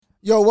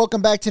Yo,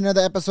 welcome back to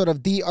another episode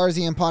of the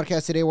RZN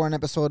Podcast. Today we're on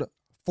episode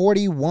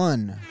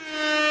 41.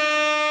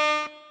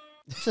 That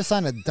shit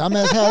sounded dumb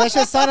as hell. That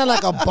shit sounded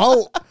like a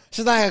boat.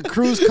 Just like a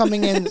cruise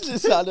coming in. It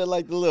just sounded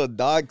like the little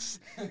docks.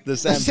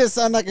 That shit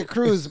sounded like a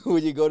cruise.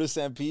 When you go to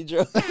San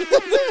Pedro.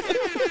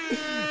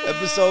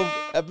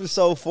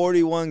 Episode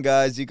 41,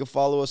 guys. You can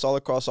follow us all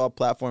across all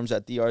platforms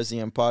at the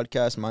RZN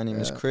Podcast. My name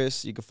is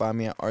Chris. You can find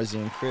me at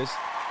RZN Chris.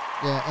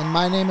 Yeah, and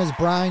my name is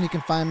Brian. You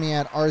can find me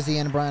at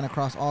RZN Brian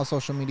across all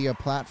social media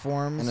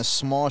platforms. And a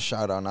small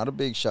shout out, not a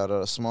big shout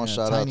out, a small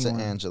shout out to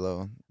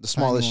Angelo. The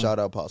smallest shout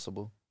out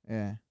possible.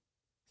 Yeah.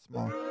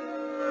 Small.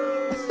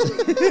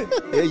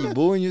 Yeah, you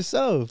booing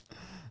yourself.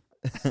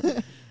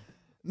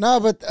 No,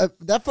 but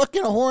that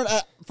fucking horn,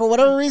 for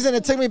whatever reason,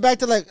 it took me back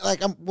to like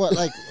we're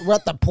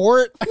at the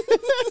port.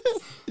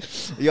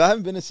 Yo, I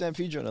haven't been to San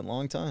Pedro in a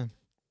long time.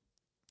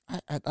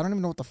 I don't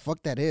even know what the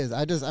fuck that is.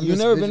 You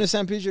never been to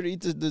San Pedro to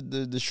eat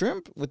the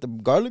shrimp with the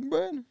garlic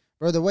bread?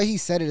 Bro, the way he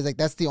said it is like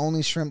that's the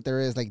only shrimp there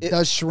is. Like,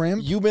 does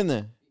shrimp? You been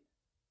there?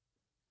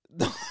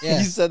 Yeah.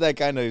 You said that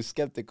kind of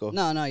skeptical.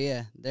 No,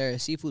 yeah. Their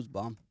seafood's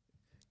bomb.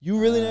 You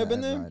really never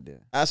been there? No idea.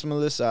 Ask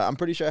Melissa. I'm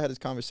pretty sure I had this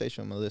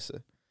conversation with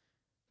Melissa.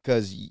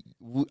 Because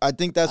I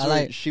think that's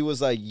where she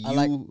was like,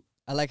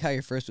 I like how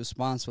your first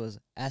response was,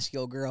 ask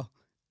your girl.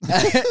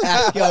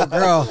 Ask your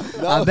girl.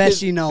 No, I bet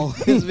she know.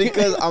 It's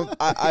because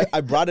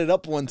I brought it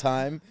up one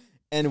time,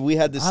 and we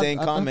had the same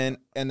comment,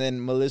 and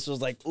then Melissa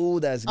was like, ooh,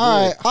 that's good.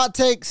 All right, hot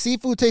take,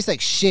 seafood tastes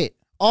like shit.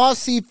 All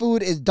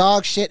seafood is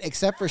dog shit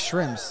except for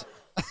shrimps.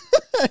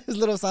 His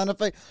little sound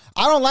effect.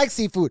 I don't like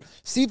seafood.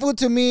 Seafood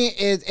to me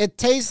it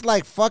tastes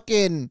like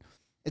fucking,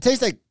 it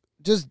tastes like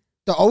just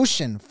the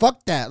ocean.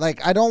 Fuck that.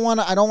 Like I don't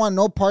want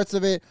no parts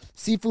of it.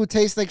 Seafood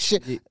tastes like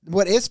shit.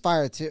 What is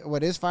fire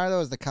though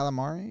is the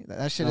calamari.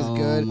 That shit is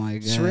good. My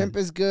God. Shrimp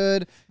is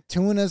good.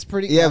 Tuna's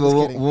pretty Yeah,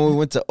 no, but when we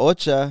went to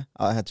Ocha,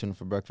 I had tuna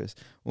for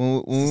breakfast.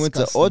 When we went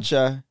to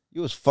Ocha,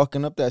 you was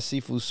fucking up that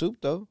seafood soup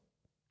though.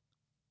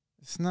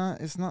 That's not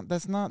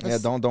Yeah,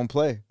 don't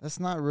play. That's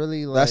not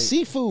really like That's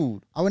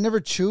seafood. I would never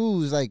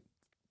choose like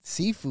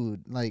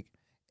seafood. Like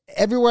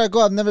everywhere I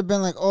go, I've never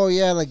been like, oh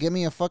yeah, like give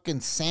me a fucking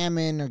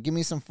salmon or give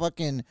me some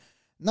fucking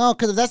no.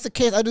 Because if that's the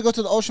case, I just go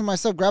to the ocean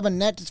myself, grab a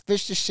net, just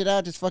fish this shit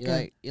out, just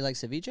fucking. You like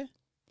ceviche?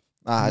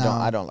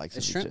 I don't like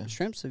It's ceviche.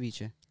 shrimp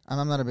ceviche.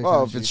 I'm not a big fan.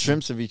 Oh, of if it's ceviche.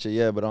 shrimp ceviche,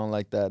 yeah, but I don't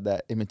like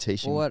that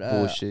imitation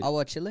bullshit.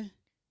 Agua chile?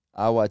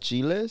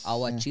 Aguachiles?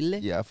 Agua chile?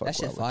 Yeah, I fuck that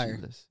shit with fire.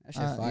 aguachiles. That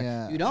shit fire.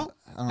 Yeah, You don't?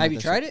 I don't Have like you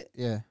that tried shit. it?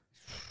 Yeah.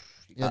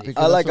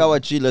 I like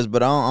aguachiles,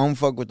 but I don't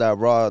fuck with that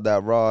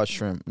raw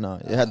shrimp. No,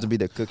 it had to be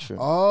the cooked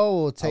shrimp.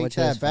 Oh, take Aguachiles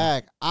that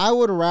back. I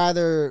would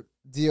rather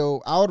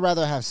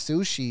have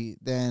sushi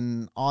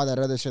than all that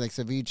other shit like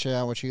ceviche,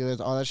 aguachiles,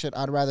 all that shit.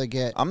 I'd rather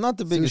get. I'm not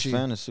the biggest sushi.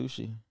 fan of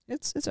sushi.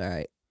 It's all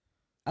right.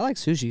 I like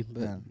sushi,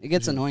 but Yeah, it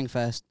gets sushi. annoying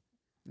fast.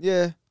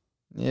 Yeah.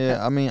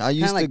 I mean, I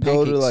used like to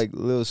go to pancakes. like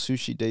little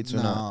sushi dates or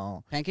not.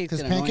 No, Pancakes because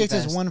get annoying pancakes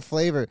is fast. one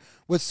flavor.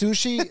 With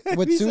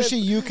sushi, He said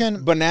you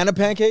can Banana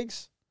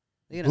pancakes,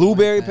 They get annoying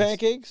blueberry fast.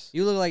 pancakes,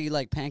 You look like you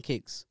like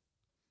pancakes.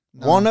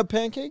 no. walnut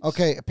pancakes.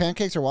 Okay,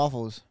 pancakes or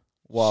waffles?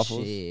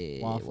 Waffles.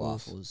 Shit, Waffles.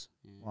 waffles.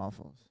 Yeah.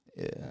 Waffles.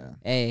 Yeah.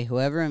 Hey,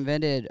 whoever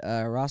invented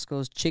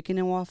Roscoe's chicken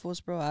and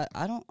waffles, bro,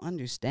 I don't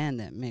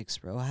understand that mix,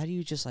 bro. How do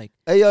you just like...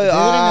 Hey, yo,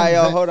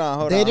 invent- hold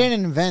on. They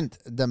didn't invent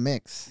the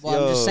mix.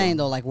 Well, I'm just Yo. saying,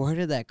 though, like, where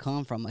did that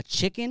come from? A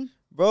chicken?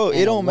 Bro, and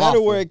it a don't matter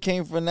where waffle. it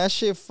came from. That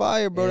shit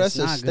fire, bro. It's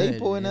That's a not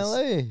staple good. in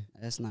L.A.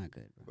 That's not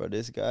good, bro. Bro,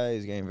 this guy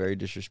is getting very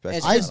disrespectful.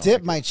 It's I just-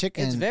 dip my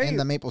chicken It's very... in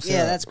the maple syrup.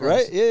 Yeah, that's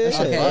gross. Right? Yeah, that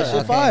shit Okay, fire. That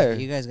shit fire.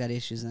 You guys got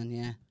issues then,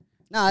 yeah.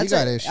 No, You it's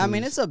got I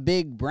mean, issues. it's a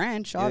big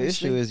branch, The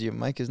obviously. issue is your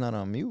mic is not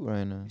on mute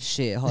right now.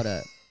 Shit, hold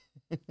up.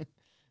 Did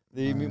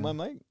you mute my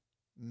mic?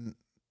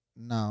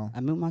 No. I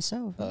moved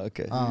myself. Oh,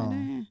 okay.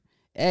 Oh.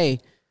 Hey,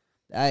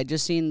 I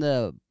just seen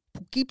the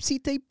Poughkeepsie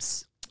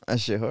tapes. That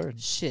shit hard.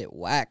 Shit,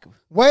 whack.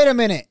 Wait a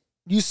minute.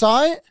 You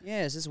saw it?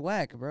 Yes, it's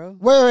whack, bro.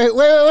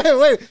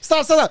 Wait.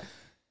 Stop.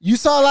 You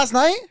saw it last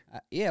night?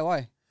 Yeah,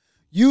 why?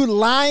 You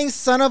lying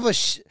son of a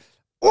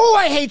Oh,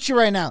 I hate you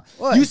right now.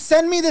 What? You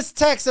send me this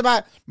text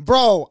about,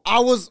 bro,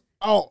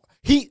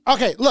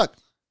 okay, look.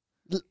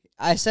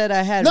 I said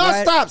I had... No,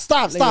 right-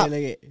 stop. Look at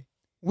it.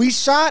 We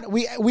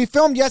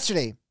filmed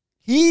yesterday.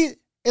 He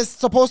is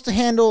supposed to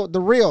handle the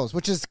reels,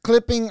 which is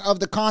clipping of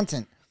the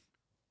content.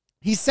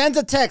 He sends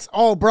a text,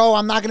 oh, bro,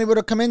 I'm not going to be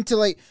able to come in till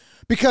late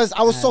because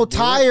I was so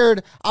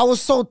tired. I was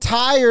so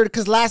tired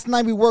because last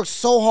night we worked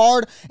so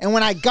hard. And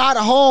when I got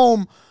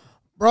home,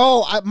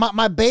 bro,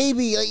 my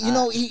baby,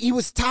 he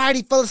was tired.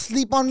 He fell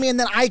asleep on me and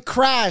then I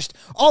crashed.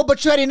 Oh,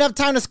 but you had enough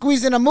time to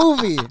squeeze in a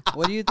movie.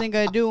 What do you think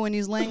I do when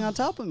he's laying on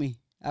top of me?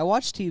 I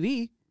watch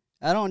TV.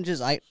 I don't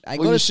just... I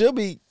should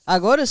be. I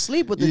go to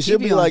sleep with the TV You should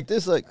be on. like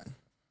this, like...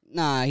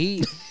 Nah,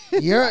 he...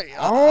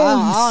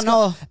 I don't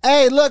know.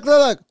 Hey, look.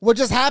 What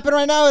just happened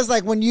right now is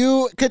like when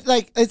you could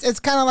like it's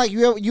kind of like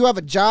you have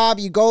a job,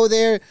 you go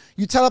there,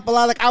 you tell up a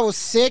lot like I was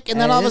sick,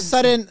 and then all of a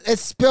sudden it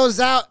spills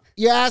out.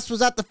 Your ass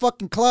was at the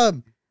fucking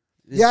club.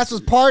 Your ass was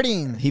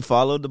partying. He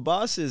followed the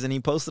bosses and he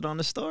posted on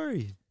the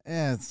story.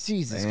 Yeah,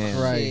 Jesus Damn.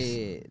 Christ.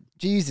 Shit.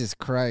 Jesus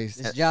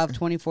Christ. This job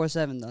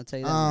 24/7. I'll tell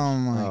you that. Oh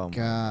much. my Oh, my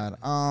God.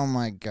 Oh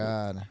my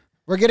God.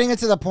 We're getting it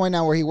to the point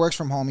now where he works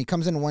from home. He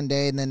comes in one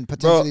day and then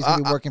potentially he's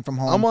gonna be working from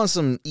home. I'm on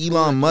some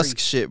Elon Musk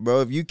shit,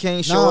 bro. If you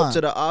can't show Nah. up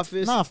to the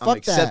office, Nah, I'm fuck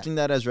accepting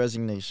that as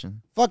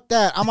resignation. Fuck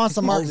that. I'm on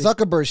some Mark COVID.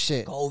 Zuckerberg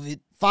shit. COVID.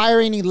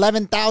 Firing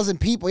 11,000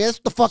 people. Yeah, that's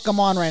what the fuck I'm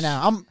on right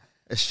now.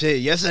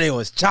 Shit, yesterday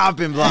was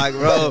chopping block,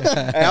 bro.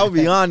 Hey, I'll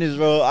be honest,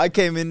 bro. I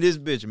came in this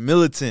bitch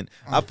militant.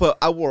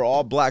 I wore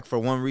all black for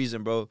one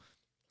reason, bro.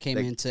 Came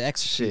Like, in to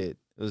execute. Shit,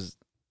 it was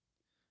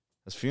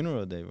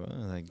funeral day, bro.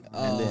 Like,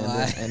 Oh,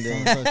 and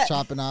then Starts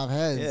chopping off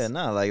heads. yeah,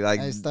 no, like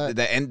I start-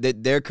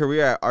 their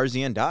career at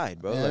RZN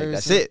died, bro. Yeah, Like,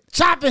 that's some- it.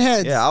 Chopping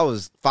heads. Yeah, I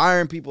was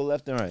firing people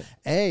left and right.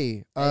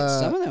 Hey, Hey,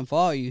 some of them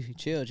follow you.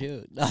 Chill.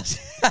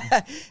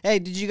 Hey,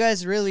 did you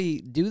guys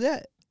really do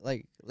that?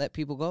 Like, let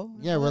people go?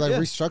 yeah, we're like Yeah.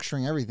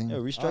 restructuring everything. Yeah,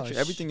 restructure. sh-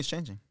 Everything is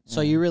changing.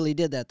 So you really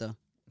did that though?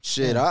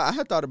 Shit, Yeah. I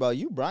had thought about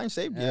you. Brian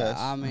saved you. Yeah,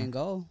 I mean,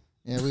 go.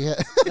 Yeah, we had.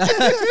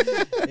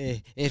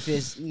 If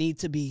it's need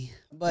to be.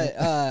 But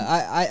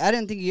I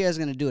didn't think you guys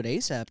were gonna do it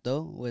ASAP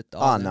though. With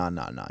all Oh, them.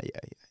 no.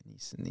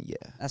 Yeah.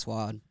 That's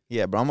wild.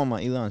 Yeah, bro. I'm on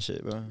my Elon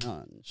shit, bro.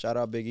 No, Shout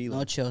out Big Elon.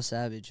 no chill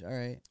savage. All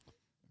right.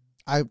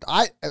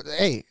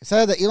 Hey,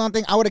 instead of the Elon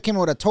thing, I would have came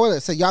up with a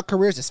toilet. Said y'all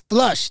careers is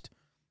flushed.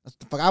 That's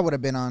the fuck I would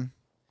have been on.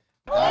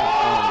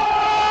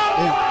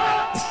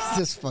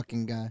 This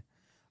fucking guy.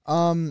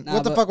 Nah,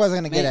 What the but, fuck was I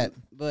gonna get man, at?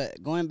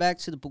 But going back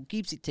to the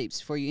Poughkeepsie tapes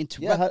before you Yeah,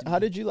 interrupted, how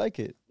did you like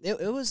it?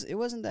 it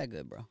wasn't that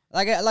good, bro.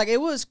 Like it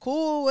was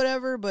cool,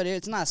 whatever, but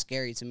it's not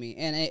scary to me.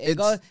 And it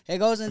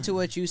goes into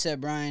what you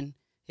said, Brian.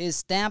 His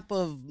stamp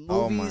of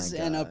Oh my movies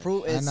and gosh.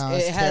 approval. I know, It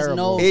it's has terrible.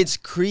 no. It's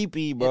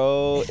creepy,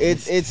 bro.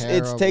 It's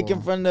terrible.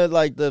 taken from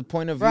the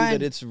point of view Brian,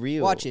 that it's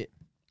real. Watch it.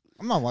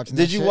 I'm not watching.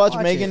 Did that you shit. watch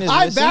Watch Megan it. is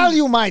I Missing?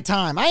 value my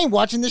time. I ain't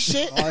watching this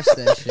shit. Watch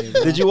that shit.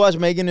 Bro. Did you watch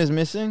Megan is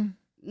Missing?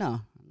 No.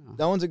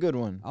 That one's a good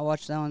one. I'll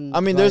watch that one. I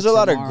mean, like there's a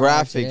lot of tomorrow or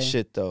graphic today.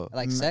 shit though.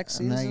 Like sex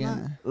scenes and that?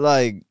 Megan.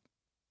 Like,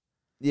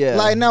 yeah.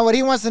 Like, no, what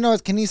he wants to know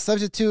is, can he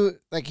substitute?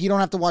 Like, you don't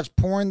have to watch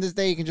porn this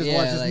day. You can just Yeah,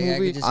 watch this like, I could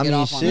movie. just I get mean,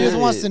 off on He shit. just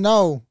that. wants to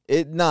know.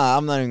 Nah,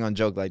 I'm not even gonna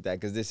joke like that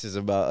because this is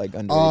about like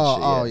underage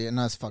Oh, shit. yeah,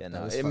 no, it's fucked Yeah, up.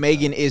 no, It's it- fucked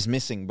Megan up. is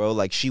missing, bro.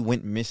 Like she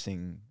went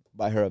missing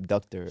by her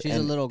abductor. She's a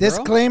And- little girl.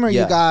 Disclaimer,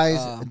 Yeah. you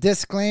guys.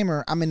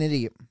 Disclaimer. I'm an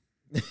idiot.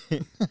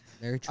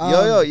 Very true.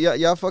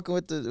 y'all fucking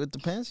with the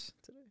pants?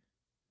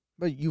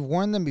 But you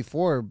warned them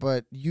before.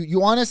 But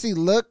you honestly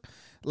look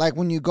like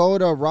when you go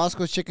to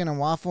Roscoe's Chicken and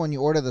Waffle and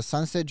you order the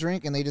Sunset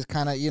drink and they just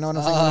kind of, you know what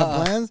I'm saying, when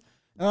it blends.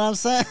 You know what I'm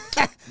saying?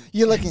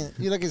 you're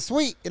looking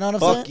sweet. You know what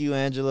I'm saying? Fuck you,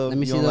 Angelo. Let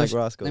me you see don't those. like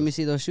Roscoe's. Let me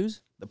see those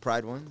shoes. The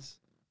Pride ones.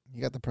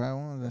 You got the Pride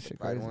one? That The shit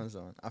Pride crazy. ones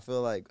on. I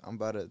feel like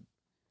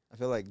I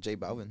feel like J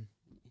Balvin.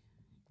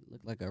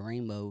 Look like a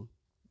rainbow.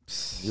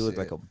 You look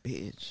like a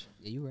bitch.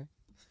 Yeah, you right.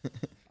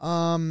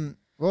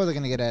 What was I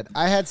gonna get at?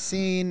 I had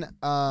seen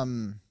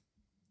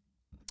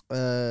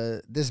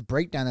this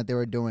breakdown that they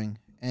were doing,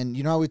 and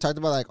you know how we talked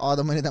about like all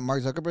the money that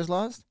Mark Zuckerberg's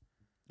lost.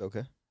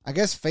 Okay. I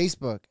guess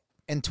Facebook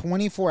in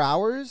 24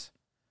 hours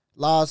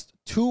lost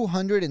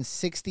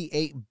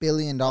 $268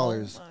 billion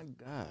Oh my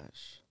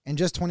gosh. in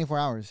just 24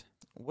 hours.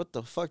 What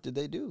the fuck did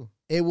they do?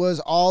 It was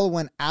all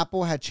when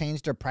Apple had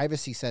changed their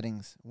privacy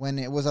settings, when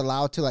it was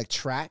allowed to like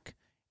track,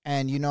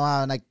 and you know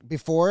how like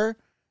before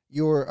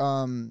you were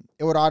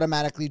it would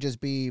automatically just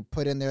be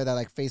put in there that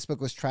like Facebook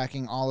was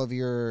tracking all of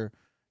your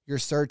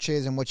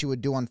searches and what you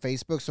would do on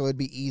Facebook, so it'd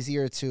be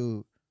easier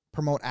to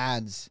promote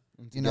ads.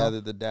 You know? Gather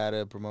the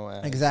data, promote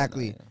ads.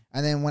 Exactly. and all that,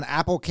 And then when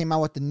Apple came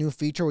out with the new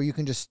feature where you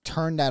can just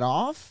turn that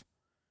off,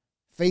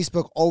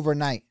 Facebook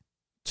overnight,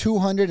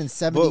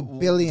 270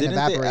 billion didn't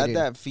evaporated. they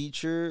add that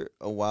feature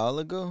a while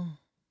ago?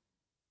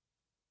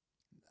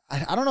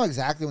 I don't know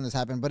exactly when this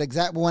happened, but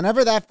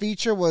whenever that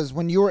feature was,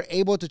 when you were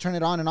able to turn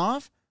it on and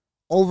off,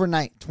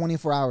 overnight,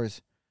 24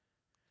 hours.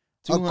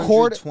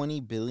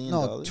 $220 billion?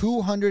 No,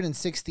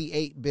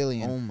 268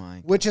 billion. Oh my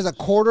God. Which is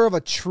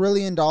 $250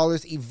 billion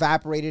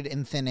evaporated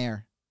in thin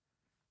air.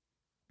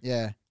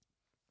 Yeah.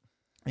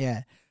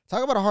 Yeah.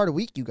 Talk about a hard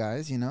week, you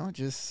guys, you know,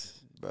 just.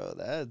 Bro,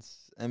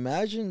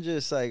 imagine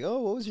just like, oh,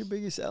 what was your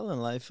biggest L in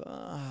life?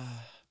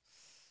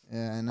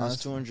 Yeah, I I know.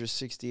 lost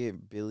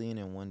 268 billion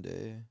in one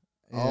day.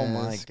 Yeah, Oh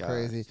my it's God.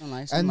 crazy. So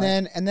nice. And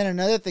then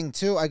another thing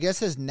too, I guess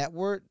his net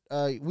worth,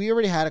 we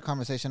already had a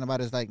conversation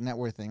about his like net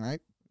worth thing, right?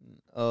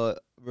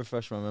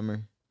 Refresh my memory.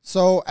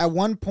 So at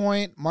one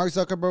point, Mark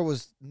Zuckerberg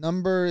was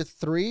number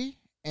 3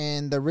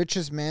 in the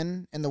richest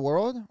man in the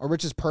world, or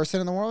richest person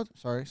in the world.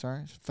 Sorry.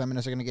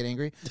 Feminists are going to get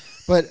angry.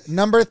 But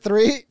number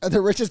 3,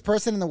 the richest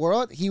person in the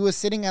world, he was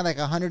sitting at like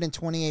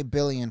 128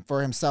 billion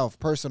for himself,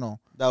 personal.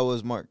 That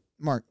was Mark.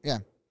 Mark, yeah.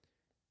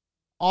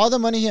 All the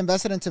money he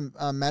invested into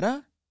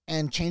Meta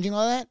and changing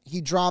all that, he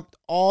dropped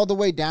all the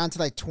way down to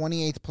like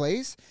 28th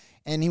place.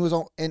 And he was,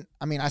 and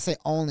I mean, I say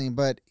only,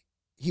 but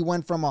he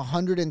went from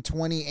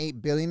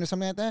 128 billion or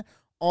something like that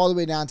all the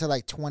way down to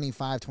like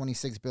 25,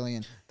 26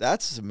 billion.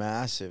 That's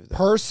massive. Though.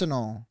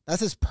 Personal.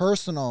 That's his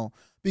personal,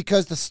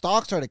 because the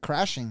stock started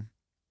crashing.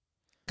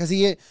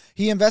 because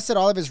he invested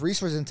all of his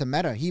resources into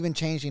Meta. He even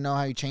changed,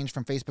 how he changed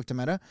from Facebook to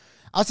Meta.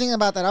 I was thinking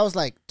about that. I was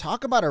like,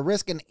 talk about a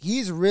risk, and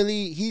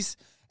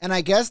and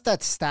I guess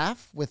that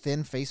staff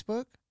within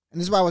Facebook,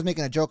 and this is why I was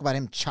making a joke about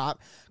him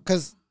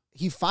because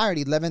he fired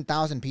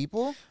 11,000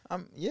 people.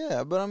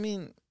 Yeah, but I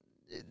mean,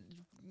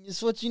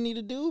 it's what you need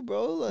to do,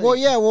 bro. Like, well,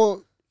 yeah,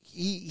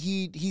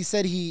 he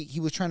said he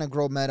was trying to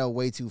grow Meta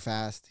way too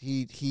fast.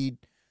 He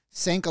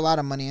sank a lot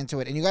of money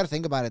into it, and you got to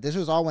think about it. This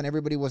was all when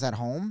everybody was at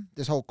home.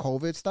 This whole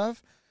COVID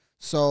stuff,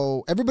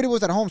 so everybody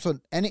was at home. So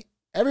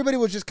everybody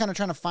was just kind of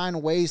trying to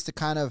find ways to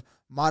kind of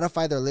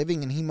modify their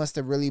living, and he must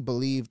have really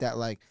believed that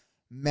like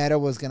Meta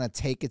was gonna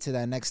take it to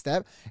that next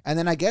step. And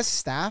then I guess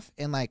staff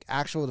in like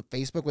actual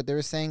Facebook, what they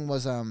were saying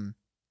was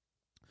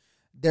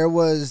there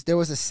was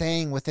a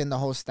saying within the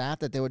whole staff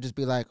that they would just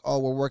be like, oh,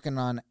 we're working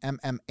on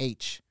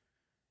MMH.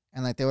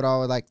 And like they would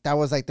always like, that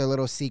was like their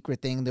little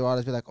secret thing. They would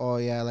always be like, oh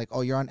yeah, like,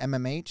 oh, you're on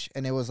MMH.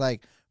 And it was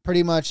like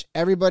pretty much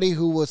everybody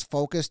who was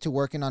focused to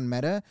working on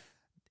Meta,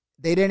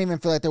 they didn't even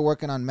feel like they're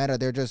working on Meta.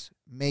 They're just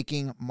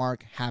making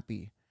Mark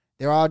happy.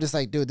 They're all just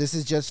like, dude, this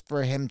is just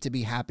for him to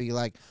be happy.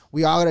 Like,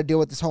 we all got to deal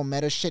with this whole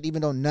Meta shit,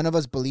 even though none of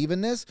us believe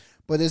in this.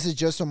 But this is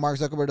just so Mark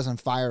Zuckerberg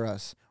doesn't fire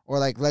us or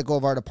like let go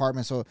of our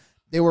department. So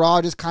they were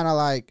all just kind of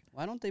like,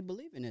 why don't they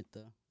believe in it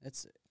though?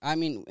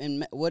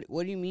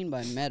 What do you mean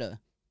by Meta?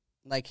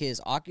 Like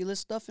his Oculus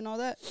stuff and all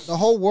that? The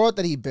whole world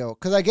that he built.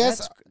 Because I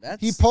guess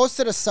that's he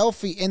posted a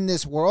selfie in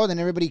this world and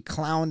everybody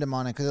clowned him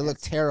on it because it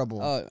looked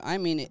terrible. Oh,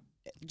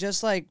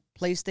 just like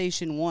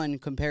PlayStation 1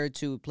 compared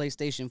to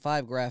PlayStation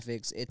 5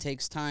 graphics, it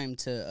takes time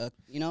to,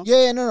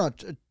 Yeah, no.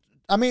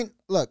 I mean,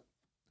 look.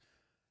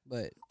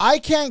 But I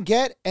can't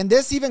get, and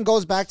this even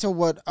goes back to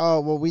what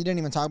we didn't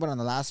even talk about on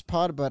the last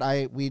pod, but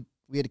we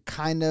had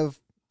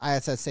I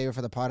had said save it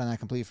for the pod and I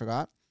completely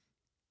forgot.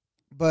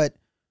 But,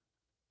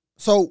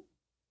 so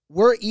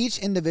we're each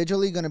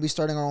individually going to be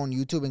starting our own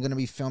YouTube and going to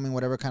be filming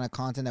whatever kind of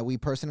content that we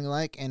personally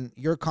like. And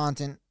your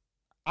content,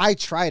 I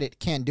tried it,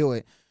 can't do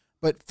it.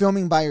 But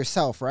filming by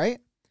yourself, right?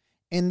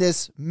 In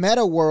this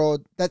meta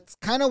world, that's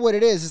kind of what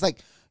it is. It's like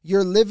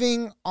you're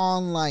living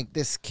on like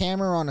this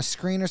camera on a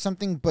screen or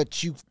something,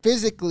 but you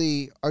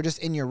physically are just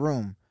in your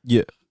room.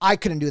 Yeah. I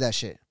couldn't do that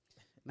shit.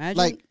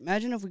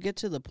 Imagine if we get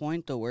to the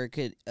point though where it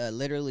could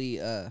literally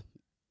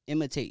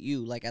imitate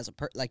you, like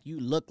like you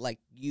look like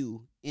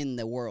you in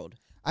the world.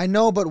 I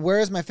know, but where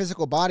is my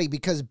physical body?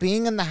 Because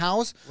being in the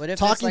house,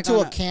 talking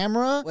to a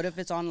camera. What if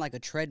it's on like a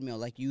treadmill?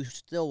 Like you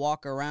still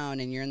walk around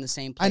and you're in the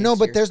same place. I know,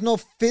 but there's no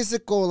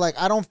physical, like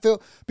I don't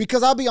feel,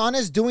 because I'll be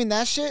honest, doing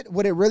that shit,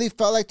 what it really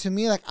felt like to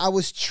me, like I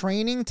was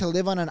training to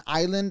live on an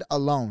island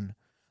alone.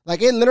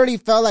 Like it literally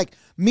felt like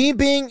me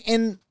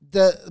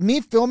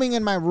filming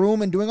in my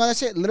room and doing all that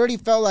shit literally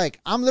felt like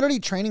I'm literally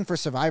training for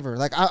Survivor.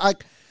 Like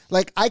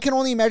I can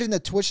only imagine the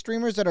Twitch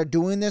streamers that are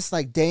doing this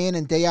like day in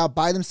and day out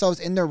by themselves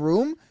in their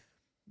room.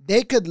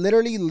 They could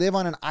literally live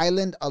on an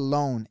island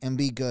alone and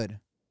be good.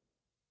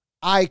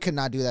 I could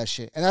not do that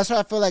shit. And that's why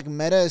I feel like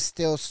Meta is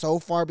still so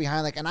far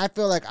behind. Like, and I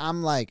feel like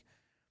I'm like,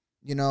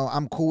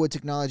 I'm cool with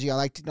technology. I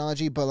like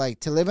technology, but like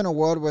to live in a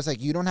world where it's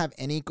like you don't have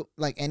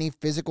any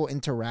physical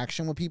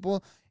interaction with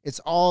people.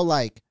 It's all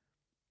like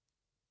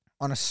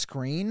on a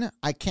screen.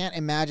 I can't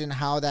imagine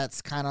how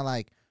that's kind of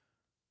like,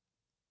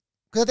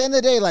 because at the end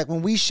of the day, like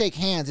when we shake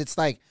hands, it's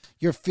like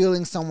you're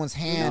feeling someone's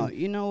hand.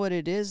 You know what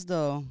it is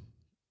though?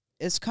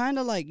 It's kind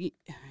of like,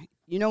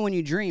 when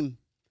you dream,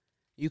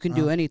 you can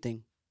do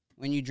anything.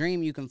 When you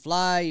dream, you can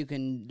fly, you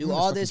can do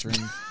all this.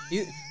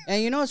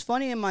 And what's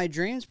funny in my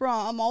dreams, bro?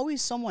 I'm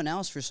always someone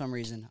else for some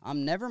reason.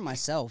 I'm never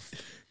myself.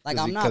 Like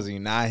I'm not. Because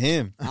you're not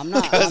him. I'm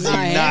not. Because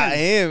you're not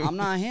him. I'm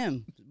not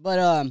him.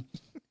 But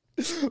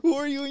who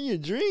are you in your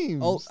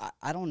dreams? Oh,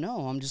 I don't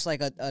know. I'm just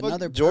like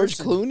another George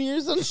person. Clooney or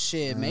something.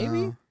 Shit,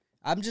 maybe.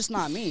 I'm just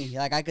not me.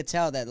 Like I could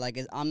tell that. Like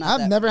I'm not.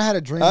 I've never had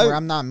a dream where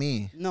I'm not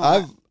me.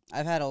 No,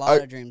 I've had a lot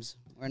of dreams.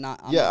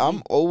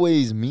 I'm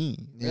always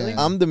me. Really?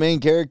 I'm the main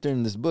character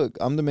in this book.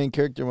 I'm the main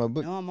character in my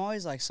book. No, I'm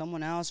always like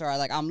someone else, or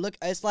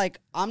it's like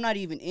I'm not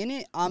even in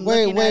it. I'm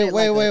wait, looking at it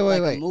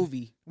like a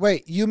movie.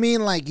 Wait, you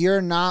mean like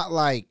you're not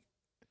like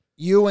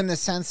you in the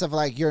sense of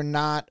like you're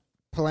not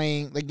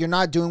playing, like you're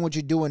not doing what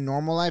you do in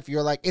normal life?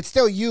 You're like, it's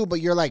still you, but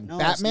you're like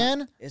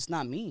Batman? It's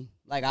not me.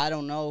 Like I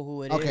don't know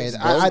who it is. Okay,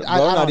 I'm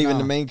not even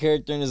the main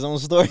character in his own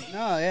story.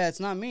 No, yeah, it's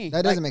not me.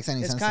 That doesn't make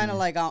any sense. It's kind of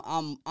like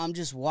I'm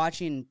just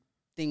watching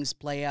things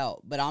play out,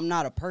 but I'm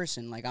not a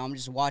person. Like I'm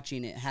just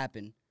watching it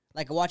happen,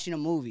 like watching a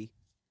movie.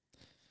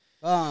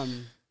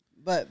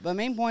 But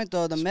main point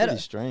though, the meta.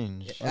 Pretty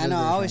strange. I know.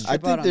 I always. I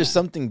think there's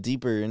something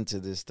deeper into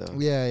this though.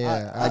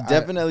 Yeah. I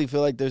definitely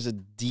feel like there's a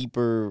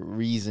deeper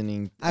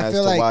reasoning as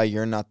to why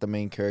you're not the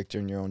main character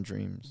in your own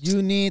dreams.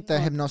 You need the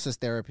hypnosis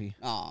therapy.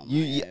 Oh,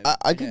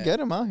 I could get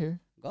him out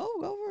here. Go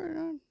for it.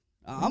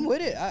 I'm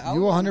with it.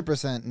 You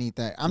 100% need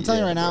that. I'm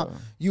telling you right now,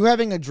 you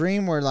having a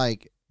dream where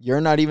like You're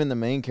not even the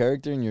main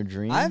character in your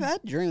dream. I've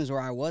had dreams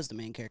where I was the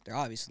main character,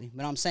 obviously,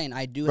 but I'm saying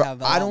I do Bro,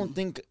 have. I don't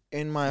think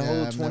in my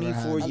whole I've never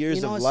 24 had- years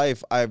You know of what's-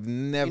 life I've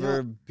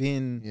never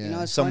been You know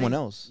what's someone funny?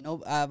 else.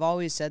 No, I've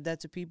always said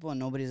that to people, and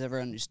nobody's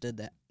ever understood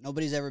that.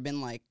 Nobody's ever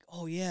been like,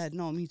 "Oh yeah,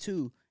 no, me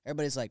too."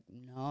 Everybody's like,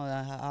 "No,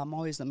 I'm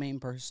always the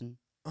main person."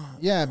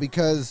 Yeah,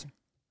 because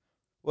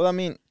Well, I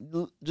mean,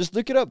 just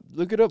look it up.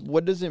 Look it up.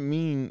 What does it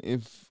mean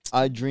if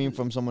I dream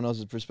from someone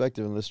else's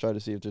perspective? And let's try to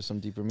see if there's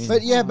some deeper meaning.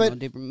 But yeah, Oh, but no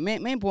deeper.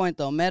 Main point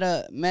though,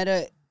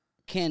 Meta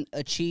can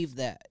achieve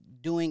that,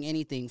 doing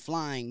anything,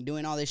 flying,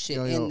 doing all this shit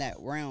in that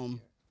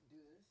realm.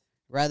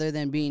 Rather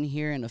than being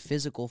here in a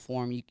physical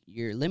form,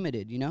 you're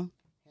limited. You know.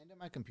 hand him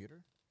my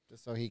computer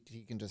just so he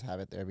can just have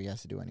it there if he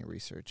has to do any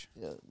research.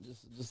 Yeah,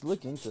 just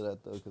look into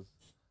that though, because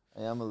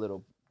I am a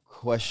little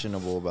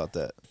questionable about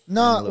that.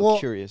 No, I'm a little well-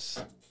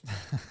 curious.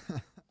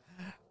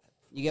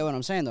 You get what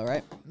I'm saying though,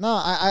 right? No,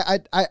 I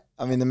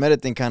I mean, the meta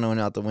thing kind of went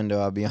out the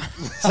window. I'll be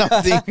honest.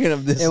 I'm thinking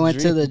of this. It went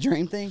to dream. the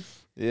dream thing.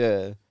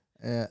 Yeah.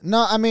 yeah.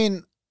 No, I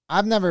mean,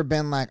 I've never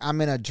been like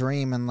I'm in a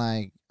dream and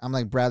like I'm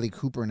like Bradley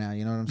Cooper now.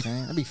 You know what I'm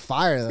saying? That'd be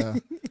fire though.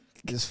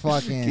 Just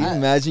fucking. Can you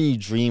imagine you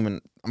dream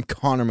and I'm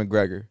Conor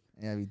McGregor?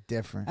 Yeah, it'd be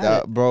different.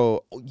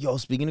 Bro, yo,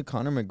 speaking of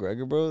Conor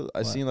McGregor, bro, I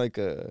What? seen like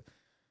a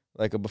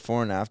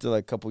before and after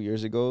like a couple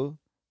years ago.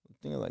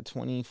 I think like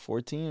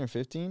 2014 or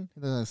 15.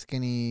 The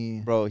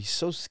skinny. Bro, he's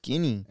so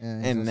skinny. Yeah,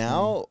 he's and so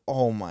now,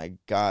 oh my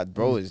God,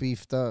 bro, he's is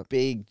beefed up.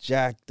 big,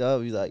 jacked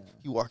up. He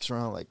walks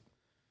around like,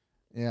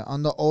 Yeah,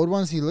 on the old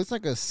ones, he looks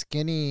like a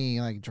skinny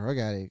like drug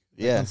addict.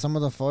 Like, yeah. on some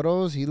of the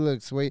photos, he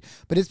looks way,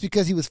 but it's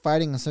because he was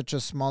fighting in such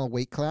a small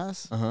weight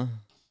class. Uh-huh.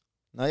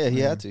 No, yeah, he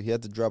Yeah. had to. He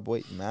had to drop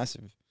weight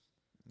massive.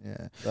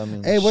 Yeah. I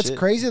mean, Hey, what's shit.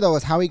 crazy though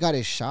is how he got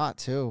his shot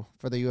too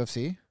for the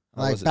UFC.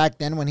 How Like was it? back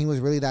then when he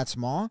was really that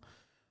small.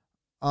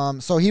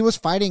 So he was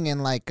fighting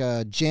in like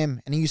a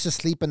gym, and he used to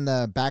sleep in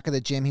the back of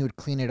the gym. He would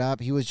clean it up.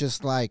 He was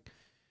just like,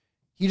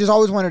 he just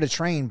always wanted to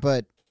train.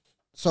 But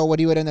so what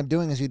he would end up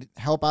doing is he'd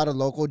help out a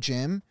local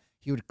gym.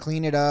 He would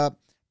clean it up,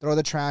 throw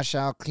the trash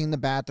out, clean the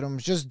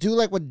bathrooms, just do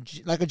like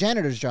a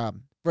janitor's job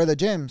for the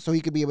gym, so he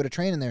could be able to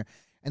train in there.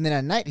 And then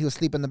at night he would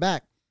sleep in the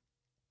back.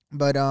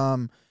 But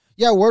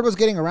yeah, word was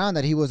getting around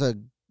that he was a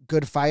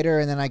good fighter,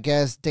 and then I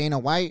guess Dana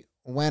White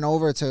went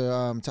over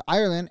to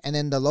Ireland, and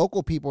then the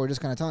local people were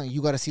just kind of telling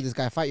you got to see this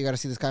guy fight, you got to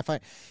see this guy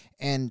fight.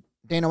 And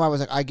Dana White was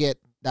like, I get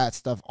that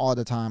stuff all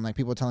the time, like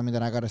people telling me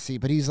that I got to see,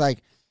 but he's like,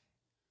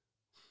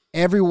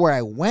 everywhere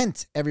I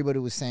went, everybody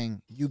was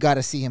saying you got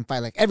to see him fight.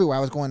 Like everywhere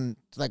I was going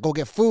to like go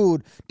get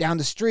food down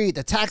the street,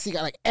 the taxi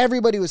guy, like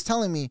everybody was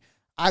telling me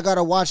I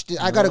gotta watch this.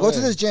 I gotta go to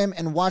this gym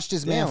and watch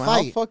this man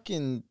fight. How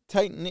fucking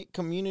tight knit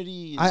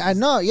community. I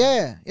know,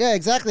 yeah,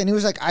 exactly. And he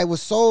was like, I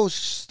was so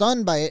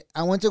stunned by it.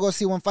 I went to go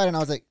see one fight, and I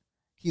was like,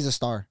 he's a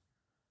star.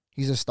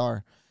 He's a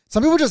star.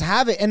 Some people just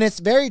have it, and it's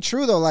very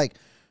true though. Like,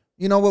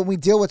 you know, when we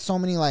deal with so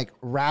many like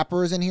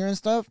rappers in here and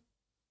stuff,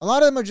 a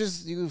lot of them are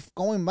just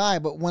going by.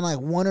 But when like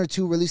one or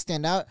two really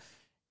stand out,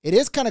 it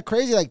is kind of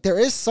crazy. Like there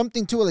is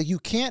something to it. Like you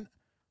can't.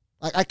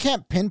 Like, I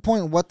can't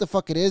pinpoint what the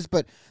fuck it is,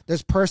 but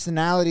there's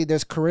personality,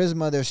 there's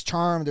charisma, there's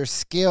charm, there's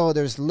skill,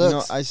 there's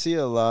looks. I see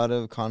a lot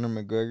of Conor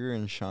McGregor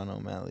and Sean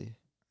O'Malley.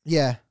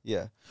 Yeah.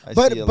 Yeah.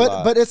 But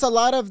it's a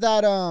lot of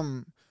that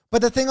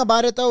but the thing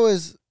about it though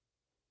is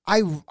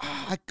I wish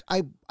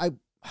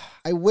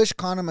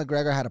Conor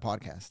McGregor had a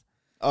podcast.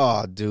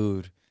 Oh,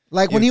 dude.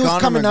 Like when if he was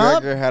Conor coming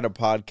McGregor up, had a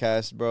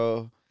podcast,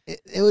 bro.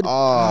 it would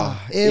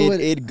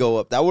It'd go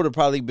up. That would have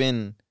probably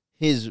been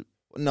his.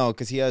 No,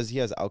 because he has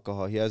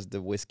alcohol. He has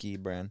the whiskey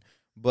brand,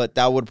 but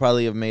that would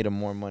probably have made him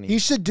more money. he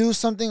should do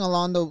something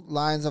along the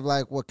lines of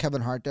like what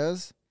Kevin Hart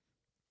does.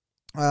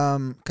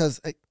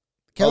 Because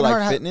Kevin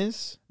Hart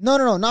fitness.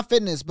 No, not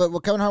fitness. But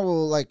what Kevin Hart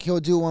will like,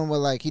 he'll do one with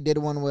like he did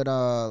one with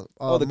the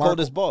Mark,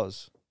 coldest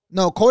balls.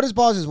 No, coldest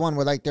balls is one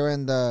where like they're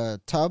in the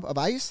tub of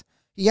ice.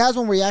 He has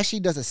one where he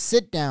actually does a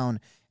sit down,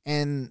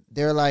 and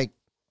they're like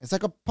it's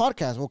like a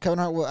podcast. Well, Kevin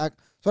Hart will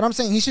act. So what I'm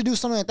saying, he should do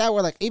something like that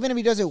where like even if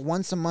he does it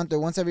once a month or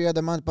once every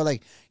other month, but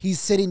like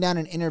he's sitting down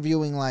and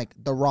interviewing like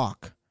The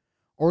Rock,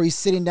 or he's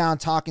sitting down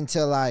talking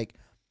to like,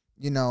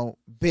 you know,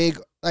 big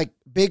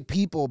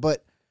people.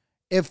 But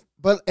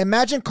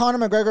imagine Conor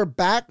McGregor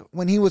back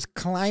when he was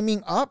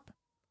climbing up,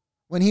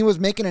 when he was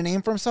making a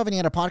name for himself, and he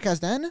had a podcast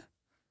then.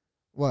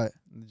 What?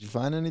 Did you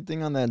find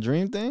anything on that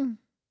dream thing?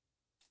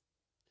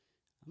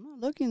 I'm not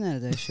looking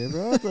at that shit,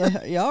 bro.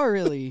 Y'all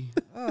really.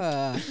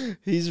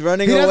 He's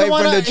running away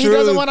from the truth. He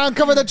doesn't want to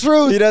uncover the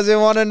truth. He doesn't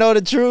want to know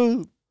the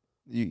truth.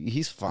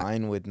 He's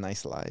fine with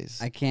nice lies.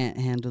 I can't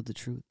handle the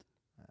truth.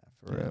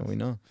 For real, we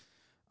know.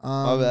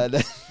 My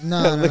bad.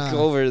 No, Look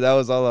over. That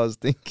was all I was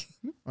thinking.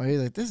 Oh, he's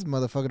like, this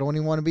motherfucker don't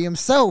even want to be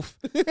himself.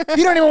 He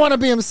don't even want to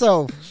be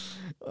himself.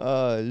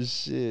 Oh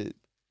shit.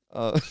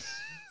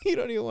 He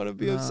don't even want to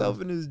be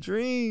himself in his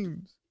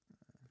dreams.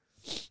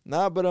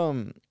 Nah, but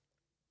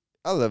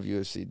I love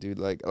UFC, dude.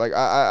 Like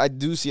I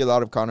do see a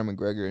lot of Conor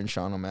McGregor and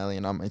Sean O'Malley,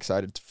 and I'm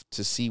excited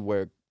to see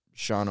where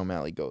Sean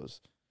O'Malley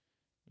goes.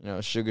 You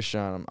know, Sugar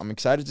Sean. I'm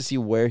excited to see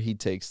where he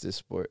takes this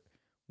sport,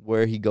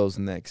 where he goes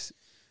next.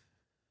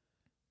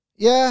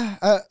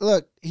 Yeah,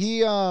 look,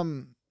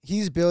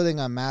 he's building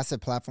a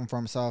massive platform for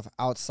himself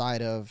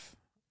outside of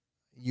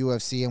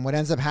UFC, and what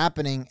ends up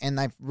happening, and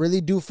I really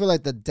do feel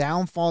like the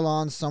downfall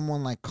on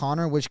someone like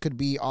Conor, which could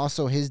be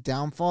also his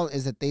downfall,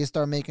 is that they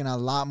start making a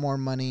lot more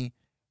money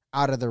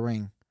out of the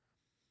ring.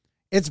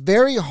 It's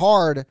very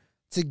hard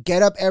to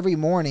get up every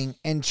morning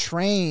and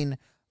train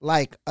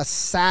like a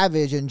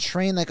savage and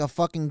train like a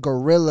fucking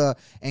gorilla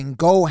and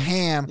go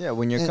ham. Yeah,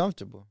 when you're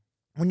comfortable.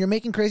 When you're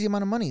making crazy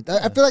amount of money.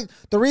 I feel like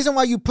the reason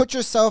why you put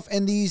yourself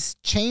in these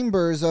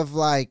chambers of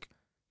like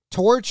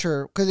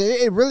torture, because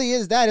it really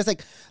is that. It's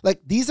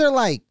like these are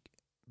like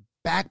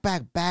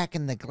back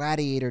in the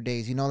gladiator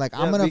days, you know, like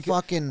I'm going to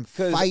fucking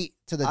fight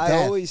to the death.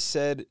 I always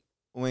said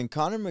when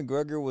Conor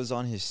McGregor was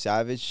on his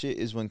savage shit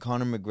is when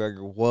Conor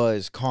McGregor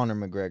was Conor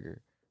McGregor.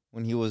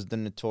 When he was the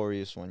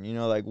notorious one, you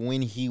know, like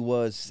when he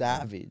was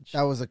savage.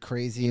 That was a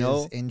crazy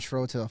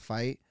intro to a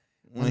fight.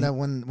 When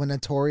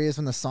Notorious,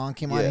 when the song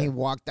came on and he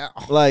walked out.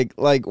 Oh.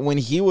 Like when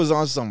he was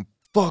on some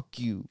fuck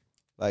you.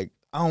 Like,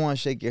 I don't want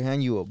to shake your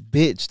hand, you a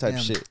bitch type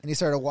shit. And he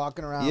started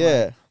walking around.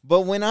 Yeah. Like,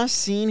 but when I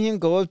seen him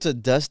go up to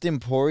Dustin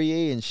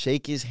Poirier and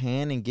shake his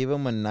hand and give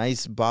him a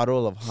nice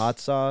bottle of hot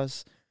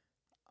sauce,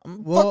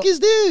 fuck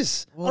is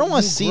this? I don't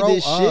want to see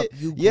this shit.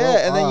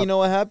 Yeah, and then you know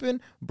what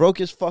happened? Broke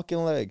his fucking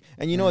leg.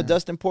 And you know what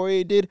Dustin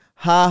Poirier did?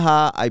 Ha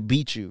ha, I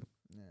beat you.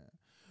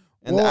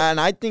 And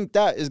I think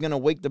that is going to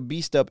wake the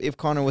beast up if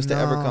Conor was to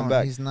ever come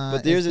back. He's not.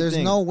 But there's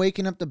no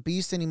waking up the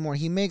beast anymore.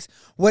 He makes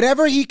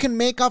whatever he can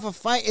make off a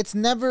fight. It's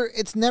never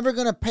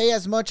going to pay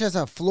as much as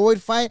a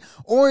Floyd fight,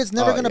 or it's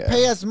never going to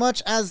pay as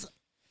much as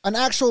an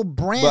actual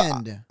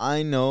brand. But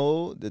I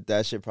know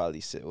that should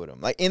probably sit with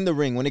him. Like in the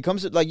ring, when it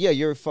comes to like, yeah,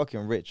 you're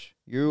fucking rich.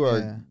 You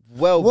are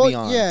well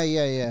beyond.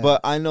 Yeah. But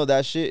I know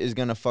that shit is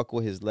going to fuck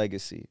with his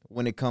legacy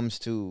when it comes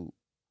to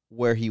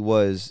where he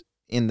was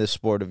in the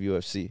sport of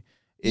UFC.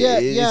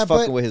 It's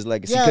fucking with his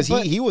legacy because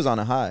he was on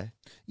a high.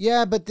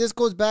 Yeah, but this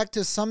goes back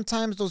to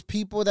sometimes those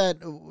people that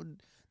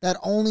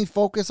only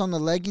focus on the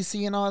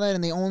legacy and all that,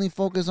 and they only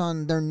focus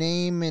on their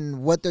name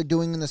and what they're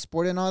doing in the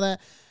sport and all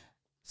that.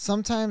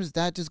 Sometimes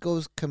that just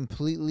goes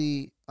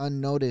completely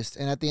unnoticed.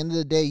 And at the end of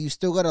the day, you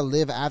still got to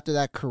live after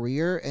that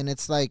career. And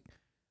it's like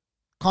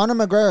Conor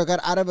McGregor got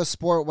out of a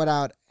sport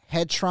without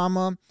head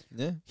trauma.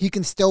 Yeah. He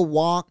can still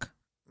walk.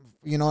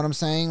 You know what I'm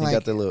saying? He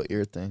got the little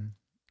ear thing.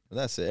 Well,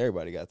 that's it.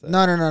 Everybody got that.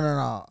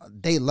 No.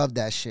 They love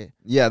that shit.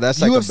 Yeah,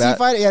 that's like UFC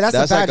fighter. Yeah, that's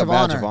a badge, like of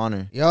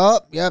honor.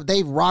 Yup.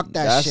 They rock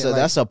that shit.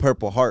 That's a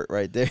Purple Heart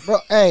right there. Bro,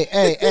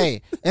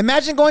 hey.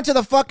 Imagine going to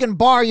the fucking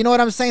bar. You know what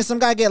I'm saying? Some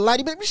guy get light.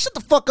 You be like, shut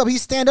the fuck up. He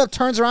stand up,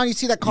 turns around. You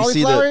see that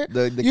cauliflower ear?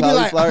 The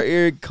cauliflower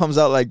ear comes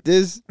out like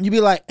this. You be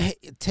like, hey,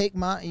 take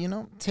my,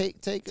 take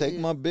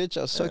my bitch.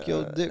 I'll suck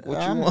your dick.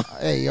 What you want?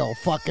 Hey, yo,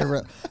 fucking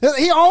real.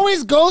 He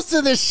always goes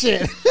to this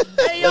shit.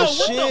 Hey, yo,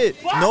 shit.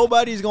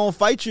 Nobody's gonna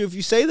fight you if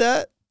you say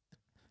that.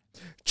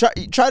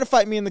 Try to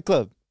fight me in the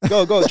club.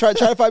 Go. Try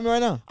to fight me right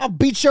now. I'll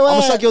beat your ass. I'm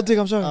gonna suck your dick.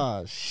 I'm sorry.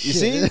 Oh, shit. You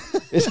see?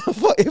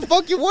 It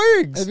fucking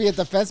works. It'd be a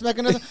defense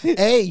mechanism.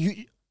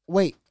 Hey,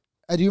 wait.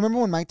 Do you remember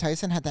when Mike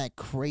Tyson had that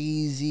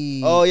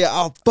crazy? Oh yeah,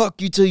 I'll fuck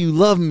you till you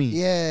love me.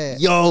 Yeah.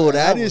 Yo,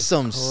 that is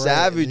some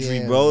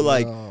savagery, bro.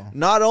 Like,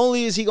 not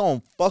only is he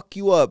gonna fuck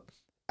you up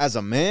as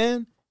a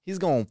man, he's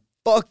gonna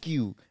fuck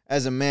you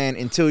as a man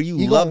until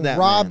you love that man.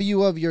 Rob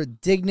you of your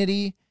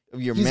dignity.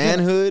 Of your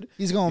manhood,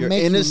 he's gonna your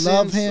make innocence, you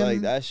love him.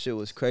 Like that shit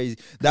was crazy.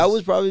 That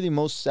was probably the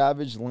most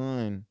savage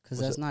line. Because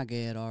that's not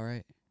gay at all,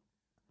 right?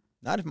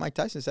 Not if Mike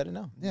Tyson said it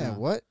now. Yeah, No.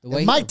 what?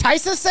 If Mike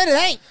Tyson said it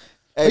ain't.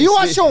 Hey, Are you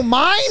on your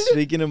mind?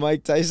 Speaking of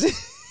Mike Tyson,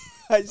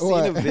 I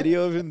seen a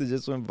video of him that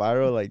just went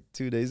viral like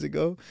 2 days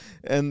ago,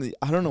 and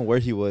I don't know where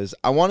he was.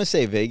 I want to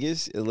say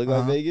Vegas. It looked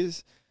like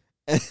Vegas.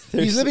 And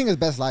he's living his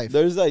best life.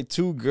 There's like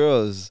two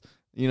girls.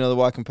 You know, they're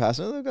walking past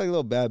him. They look like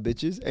little bad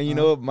bitches. And you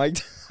know what Mike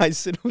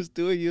Tyson was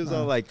doing? He was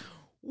all like,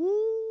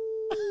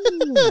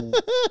 ooh,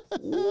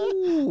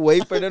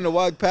 wait for them to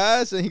walk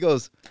past, and he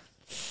goes,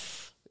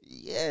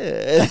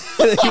 yeah.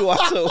 And then he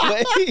walks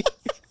away.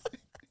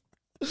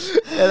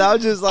 And I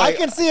was just like, I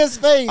can see his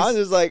face. I was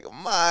just like,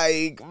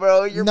 Mike,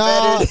 bro, you're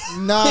better.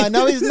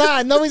 No, he's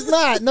not. No, he's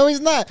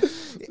not.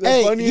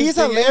 Hey, he's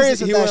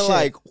hilarious with that shit.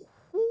 Like,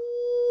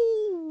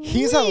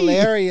 he's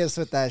hilarious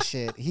with that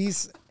shit.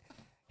 He's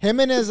him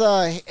and his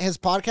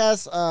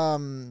podcast,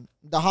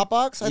 the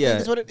Hotbox. I think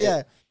is what it.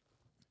 Yeah.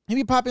 He'd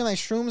be popping like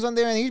shrooms on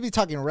there, and he'd be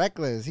talking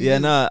reckless.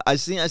 I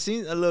seen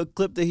a little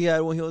clip that he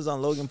had when he was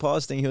on Logan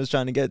Paul's thing. He was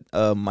trying to get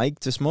Mike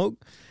to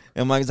smoke,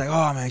 and Mike's like, "Oh,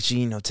 I'm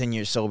actually 10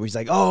 years sober." He's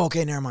like, "Oh,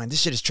 okay, never mind.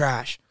 This shit is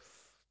trash.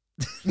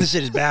 This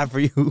shit is bad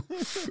for you."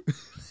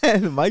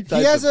 And Mike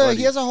Tyson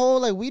he has a whole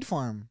like weed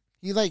farm.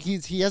 He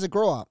has a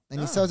grow up, and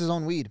he sells his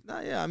own weed.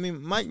 Yeah, I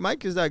mean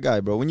Mike is that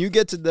guy, bro. When you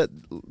get to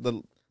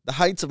the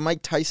heights of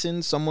Mike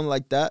Tyson, someone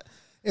like that.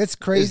 It's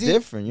crazy. It's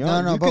different. You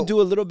know? You can do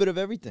a little bit of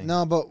everything.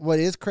 No, but what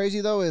is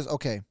crazy, though, is,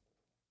 okay,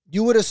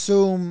 you would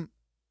assume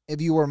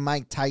if you were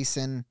Mike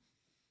Tyson,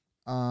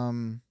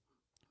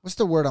 what's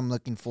the word I'm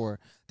looking for?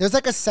 There's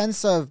like a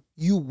sense of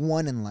you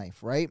won in life,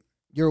 right?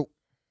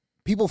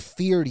 People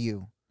feared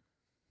you.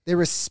 they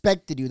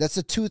respected you. That's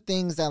the two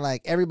things that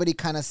like everybody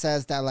kind of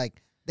says that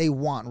like they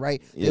want,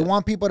 right? Yeah. They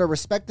want people to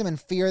respect them and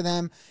fear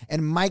them.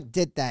 And Mike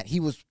did that. He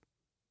was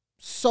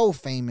so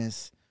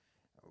famous,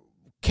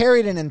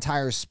 carried an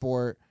entire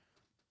sport.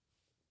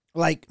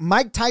 Like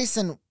Mike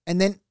Tyson,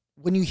 and then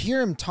when you hear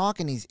him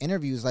talk in these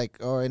interviews, like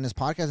or in his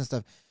podcast and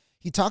stuff,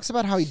 he talks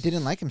about how he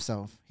didn't like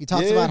himself. He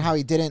talks about how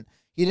he didn't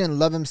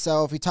love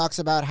himself. He talks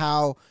about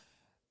how,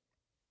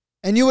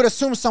 and you would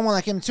assume someone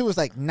like him too is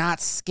like not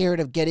scared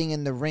of getting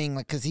in the ring,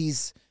 like because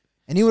he's,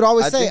 and he would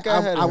always say,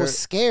 I was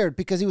scared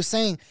because he was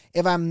saying,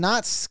 if I'm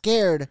not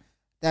scared,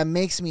 that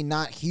makes me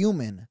not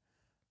human.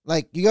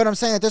 Like, you get what I'm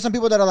saying? Like, there's some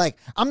people that are like,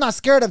 I'm not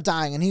scared of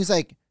dying, and he's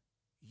like,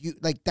 you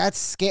like that's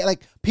scary.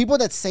 Like people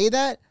that say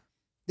that,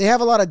 they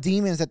have a lot of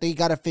demons that they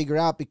got to figure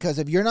out, because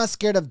if you're not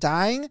scared of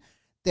dying,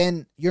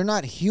 then you're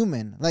not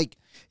human. Like,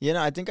 you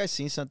know, I think I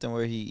seen something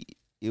where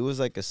it was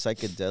like a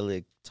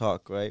psychedelic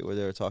talk, right? Where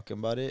they were talking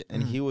about it.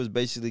 And he was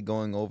basically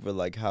going over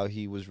like how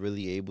he was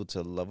really able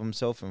to love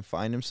himself and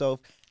find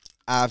himself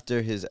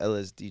after his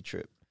LSD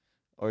trip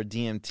or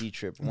DMT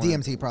trip.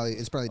 DMT probably,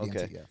 it's probably DMT,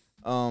 okay.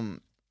 Yeah.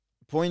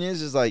 Point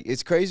is like,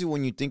 it's crazy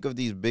when you think of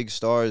these big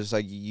stars,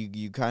 like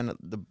you kind of,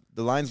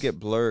 the lines get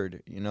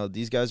blurred. You know,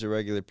 these guys are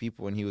regular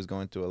people, and he was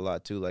going through a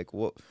lot too. Like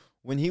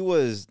when he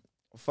was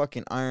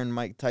fucking Iron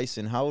Mike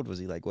Tyson, how old was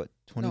he? Like what,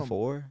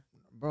 24?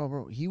 No,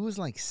 bro, he was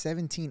like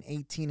 17,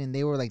 18, and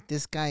they were like,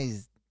 this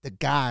guy's the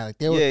guy. Like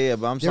they were, yeah,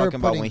 but I'm talking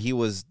about when he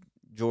was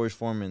George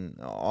Foreman,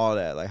 all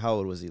that. Like how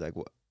old was he? Like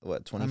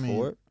what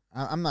 24? I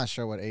mean, I'm not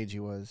sure what age he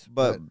was.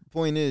 But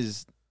point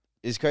is,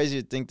 it's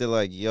crazy to think that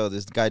like, yo,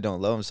 this guy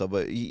don't love himself,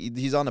 but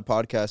he's on the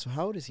podcast.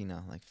 How old is he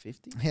now? Like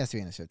 50? He has to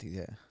be in his 50s,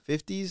 yeah.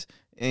 50s?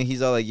 And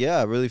he's all like, yeah,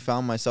 I really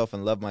found myself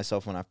and loved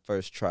myself when I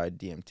first tried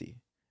DMT.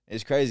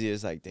 It's crazy.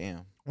 It's like,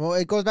 damn. Well,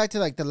 it goes back to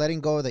like the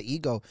letting go of the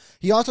ego.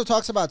 He also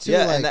talks about too,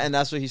 yeah, like, and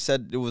that's what he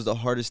said. It was the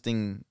hardest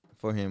thing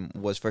for him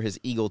was for his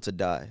ego to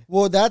die.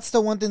 Well, that's the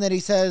one thing that he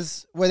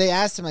says where they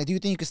asked him, like, do you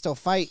think you can still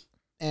fight?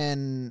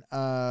 And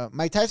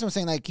Mike Tyson was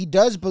saying, like, he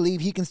does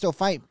believe he can still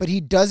fight, but he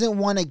doesn't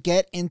want to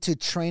get into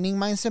training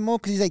mindset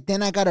mode because he's like,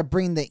 then I got to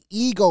bring the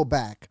ego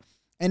back.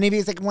 And if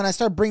he's like, when I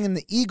start bringing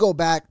the ego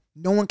back,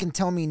 no one can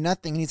tell me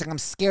nothing. And he's like, I'm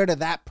scared of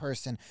that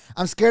person.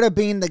 I'm scared of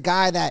being the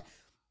guy that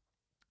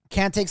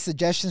can't take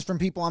suggestions from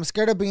people. I'm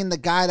scared of being the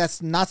guy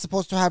that's not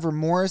supposed to have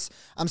remorse.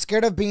 I'm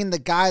scared of being the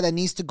guy that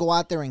needs to go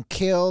out there and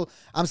kill.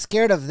 I'm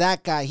scared of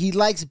that guy. He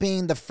likes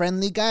being the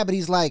friendly guy, but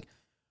he's like,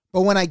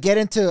 but when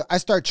I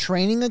start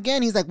training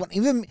again, he's like,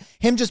 even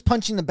him just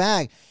punching the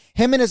bag,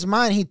 him in his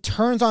mind, he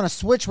turns on a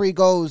switch where he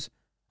goes,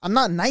 I'm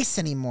not nice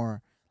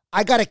anymore.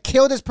 I got to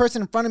kill this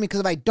person in front of me because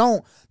if I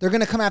don't, they're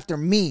going to come after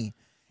me.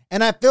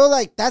 And I feel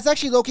like that's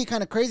actually low-key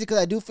kind of crazy because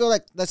I do feel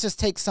like, let's just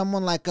take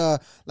someone like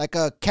a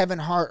Kevin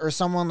Hart or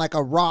someone like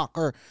a Rock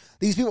or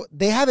these people.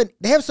 They have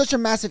such a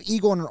massive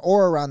ego and an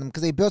aura around them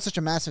because they built such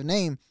a massive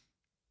name.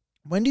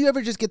 When do you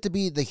ever just get to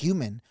be the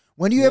human?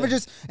 When do you ever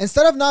just,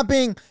 instead of not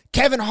being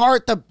Kevin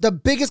Hart, the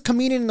biggest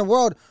comedian in the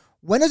world,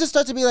 when does it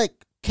start to be like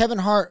Kevin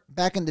Hart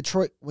back in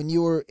Detroit when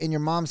you were in your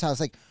mom's house?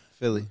 Like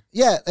Philly.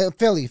 Yeah,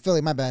 Philly,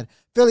 my bad.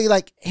 Philly,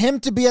 like him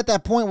to be at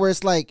that point where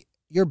it's like,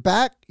 you're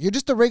back, you're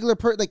just a regular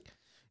person. Like,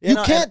 you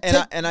can't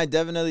and I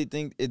definitely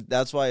think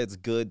that's why it's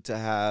good to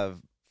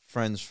have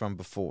friends from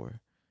before.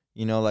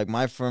 You know, like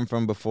my friend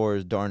from before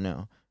is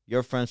Darnell.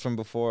 Your friends from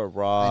before are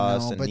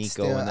Ross and Nico.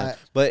 Still,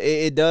 but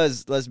it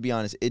does, let's be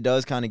honest, it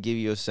does kind of give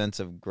you a sense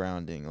of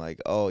grounding. Like,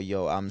 oh,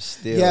 yo, I'm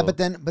still. Yeah, but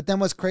then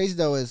what's crazy,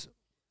 though, is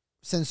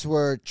since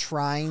we're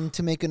trying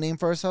to make a name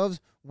for ourselves,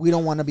 we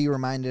don't want to be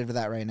reminded of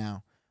that right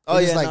now.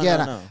 We're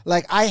no.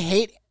 Like, I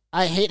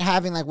hate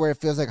having, like, where it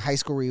feels like high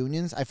school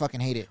reunions. I fucking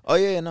hate it. Oh,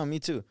 yeah, no, me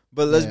too.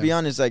 But let's be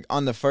honest, like,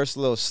 on the first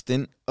little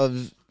stint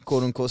of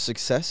quote-unquote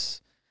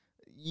success,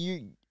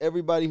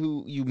 everybody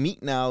who you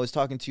meet now is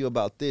talking to you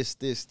about this,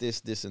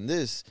 and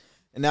this.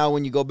 And now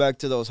when you go back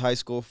to those high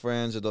school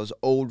friends or those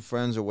old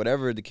friends or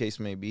whatever the case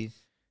may be,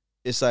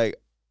 it's like,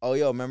 oh,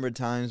 yo, remember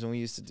times when we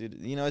used to do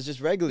this? You know, it's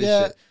just regular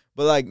shit.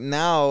 But, like,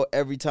 now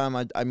every time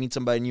I meet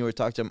somebody new or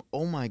talk to them,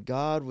 oh, my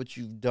God, what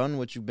you've done,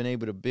 what you've been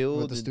able to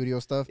build. With the studio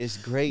stuff. It's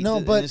great.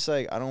 No, but and it's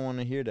like, I don't want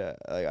to hear that.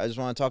 Like, I just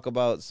want to talk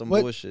about some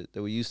bullshit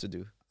that we used to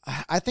do.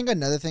 I think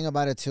another thing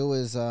about it, too,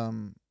 is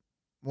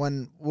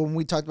when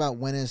we talked about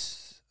when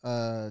is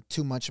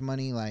too much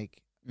money,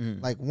 like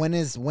when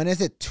is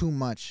it too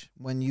much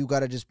when you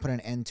got to just put an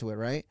end to it,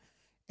 right?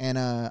 And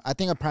I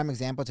think a prime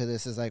example to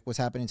this is like what's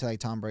happening to like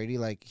Tom Brady.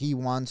 Like he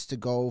wants to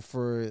go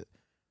for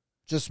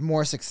just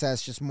more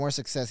success.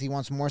 He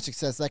wants more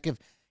success. Like if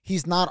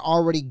he's not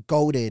already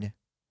goated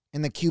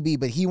in the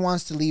QB, but he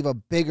wants to leave a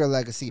bigger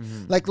legacy.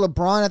 Like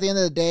LeBron at the end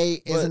of the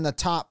day is in the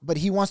top, but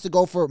he wants to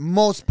go for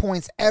most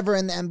points ever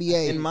in the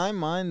NBA. In my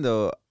mind,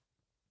 though.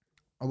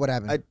 What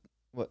happened?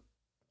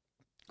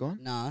 Go on.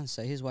 Nah,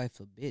 say his wife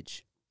a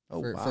bitch.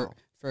 Wow.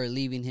 For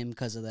leaving him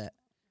because of that.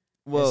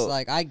 Well, it's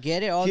like, I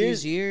get it all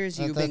these years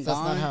you've been gone. That's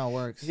not how it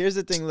works. Here's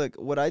the thing. Look,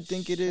 what I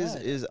think it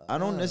is I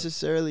don't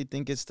necessarily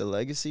think it's the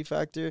legacy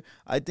factor.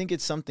 I think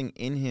it's something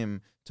in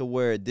him to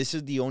where this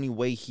is the only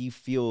way he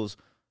feels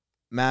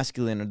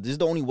masculine, or this is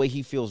the only way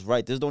he feels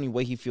right, this is the only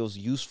way he feels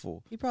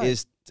useful,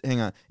 is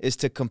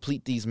to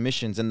complete these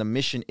missions. And the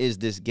mission is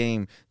this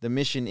game. The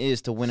mission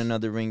is to win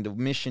another ring. The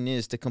mission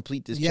is to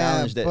complete this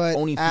challenge that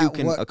only few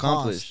can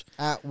accomplish.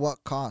 At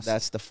what cost?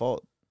 That's the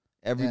fault.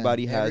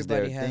 Everybody has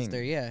their thing.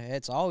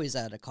 It's always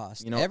at a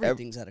cost.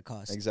 Everything's at a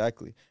cost.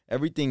 Exactly.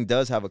 Everything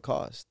does have a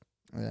cost.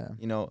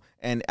 Yeah.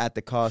 And at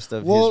the cost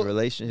of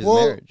his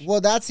marriage.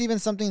 Well, that's even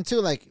something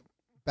too. Like,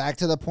 back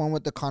to the point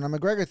with the Conor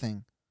McGregor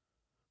thing.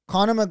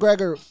 Conor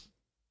McGregor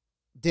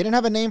didn't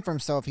have a name for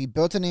himself. He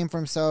built a name for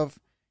himself.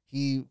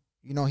 He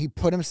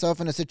put himself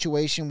in a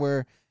situation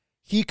where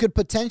he could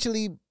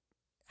potentially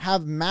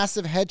have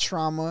massive head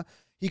trauma.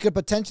 He could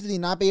potentially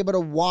not be able to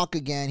walk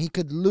again. He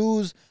could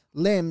lose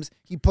limbs.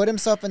 He put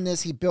himself in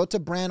this. He built a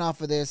brand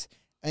off of this,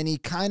 and he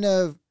kind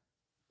of,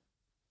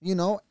 he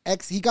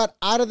got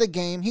out of the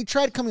game. He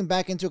tried coming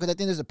back into it because I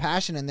think there's a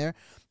passion in there,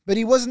 but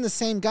he wasn't the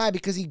same guy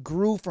because he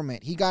grew from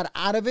it. He got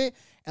out of it,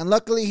 and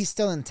luckily he's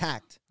still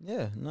intact.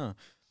 Yeah, no.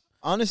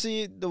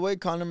 Honestly, the way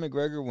Conor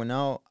McGregor went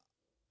out,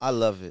 I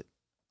love it.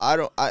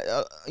 I'm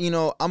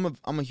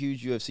a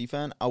huge UFC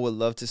fan. I would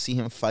love to see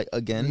him fight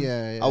again.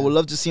 Yeah. I would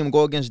love to see him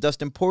go against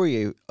Dustin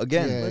Poirier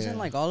again. Yeah, Wasn't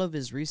like all of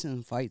his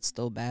recent fights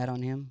still bad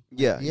on him?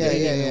 Yeah.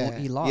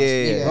 He lost.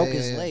 He broke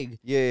his leg.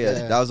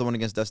 Yeah. That was the one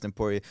against Dustin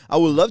Poirier. I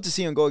would love to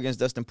see him go against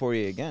Dustin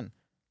Poirier again.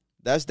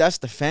 That's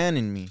the fan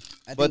in me.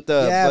 I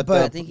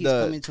think he's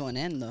coming to an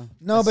end though.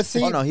 No, but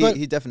see,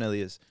 he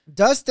definitely is.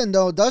 Dustin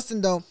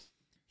though,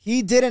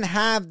 he didn't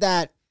have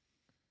that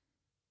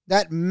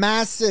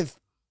massive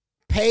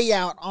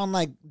payout on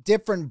like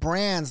different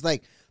brands.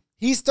 Like,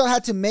 he still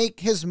had to make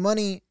his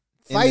money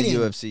fighting in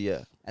the UFC.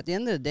 Yeah. At the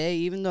end of the day,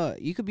 even though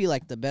you could be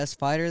like the best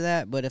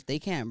fighter, but if they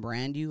can't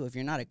brand you, if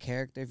you're not a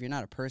character, if you're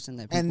not a person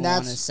that people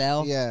want to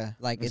sell,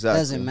 it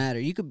doesn't matter.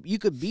 You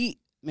could beat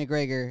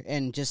McGregor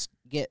and just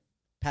get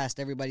past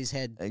everybody's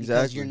head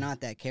because you're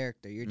not that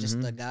character. You're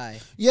just the guy.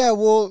 Yeah,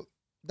 well,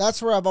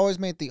 that's where I've always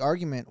made the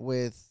argument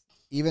with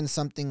even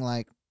something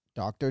like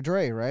Dr.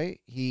 Dre,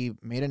 right? He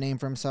made a name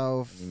for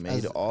himself. He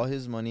made all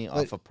his money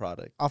off a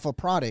product. Off a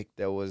product.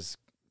 That was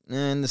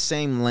in the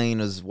same lane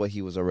as what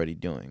he was already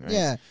doing, right?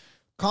 Yeah.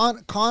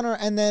 Conor,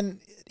 and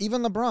then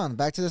even LeBron.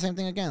 Back to the same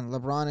thing again.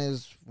 LeBron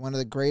is one of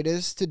the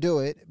greatest to do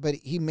it, but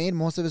he made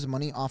most of his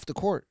money off the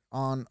court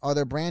on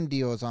other brand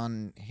deals,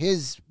 on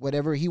his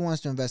whatever he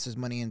wants to invest his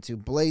money into.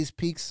 Blaze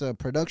Peaks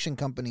production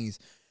companies.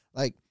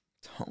 Like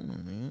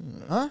Tonal,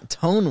 man. Huh?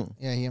 Tonal.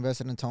 Yeah, he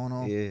invested in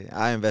Tonal. Yeah,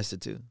 I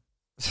invested too.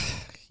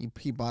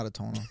 He bought a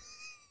Tonal.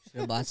 Should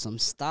have bought some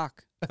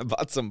stock. I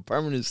bought some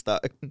permanent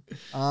stock.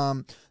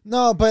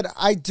 No, but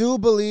I do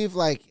believe,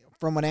 like,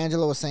 from what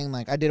Angelo was saying,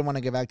 like, I didn't want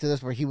to get back to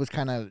this, where he was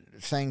kind of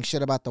saying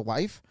shit about the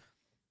wife.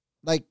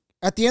 Like,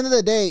 at the end of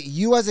the day,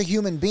 you as a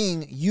human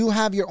being, you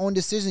have your own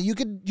decision. You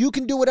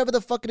can do whatever the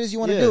fuck it is you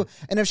want to do.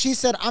 And if she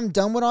said, I'm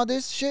done with all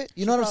this shit,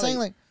 you know what I'm saying?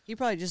 Like, he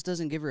probably just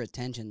doesn't give her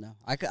attention, though.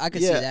 I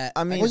could see that.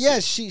 I mean, well,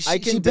 yeah, I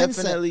can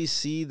definitely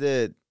see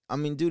that. I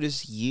mean, dude,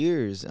 it's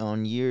years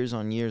on years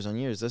on years on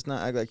years. Let's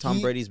not act like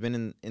Tom Brady's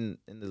been in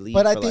the league.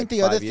 But I for think like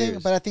the other 5 years. thing.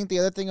 But I think the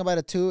other thing about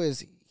it too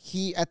is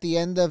he, at the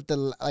end of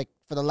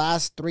for the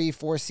last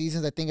 3-4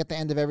 seasons, I think at the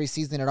end of every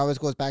season, it always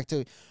goes back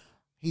to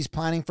he's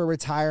planning for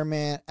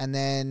retirement, and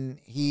then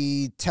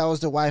he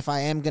tells the wife, "I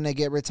am gonna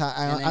get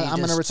retired.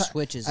 I'm gonna retire."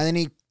 Switches,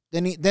 and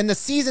then the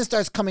season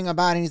starts coming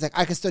about, and he's like,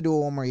 "I can still do it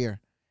one more year,"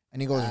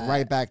 and he goes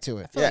right back to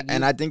it. Yeah,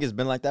 and I think it's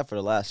been like that for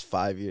the last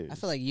 5 years. I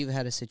feel like you've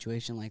had a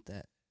situation like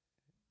that.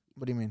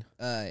 What do you mean?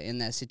 In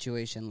that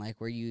situation, like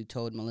where you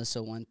told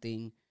Melissa one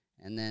thing,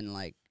 and then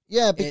like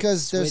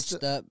because it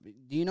switched up.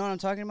 Do you know what I'm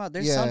talking about?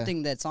 There's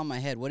something that's on my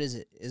head. What is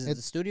it? Is it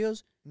the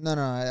studios? No.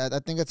 I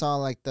think it's all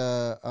like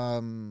the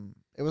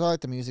It was all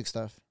like the music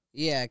stuff.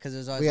 Yeah, because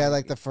there's always we had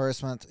like the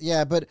first month.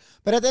 Yeah, but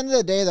at the end of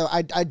the day, though,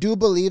 I do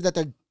believe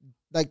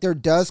that there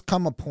does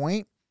come a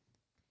point.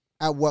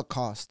 At what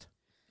cost?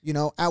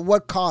 At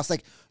what cost?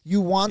 Like,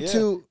 you want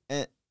to.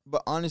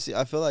 But honestly,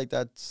 I feel like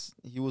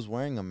he was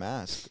wearing a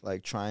mask,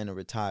 like trying to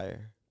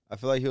retire. I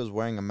feel like he was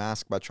wearing a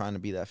mask by trying to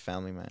be that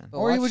family man.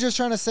 Or he was just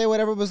trying to say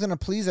whatever was going to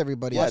please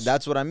everybody. Yeah,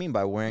 that's what I mean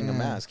by wearing a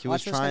mask. He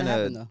was trying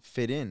to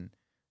fit in,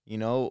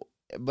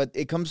 But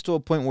it comes to a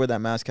point where that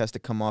mask has to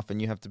come off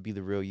and you have to be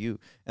the real you.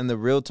 And the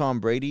real Tom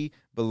Brady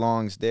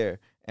belongs there.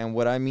 And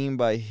what I mean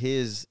by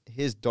his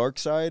dark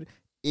side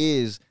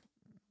is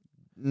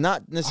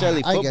not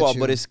necessarily football,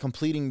 but it's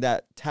completing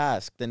that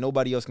task that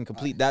nobody else can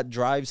complete. That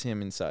drives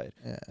him inside.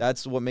 Yeah.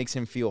 That's what makes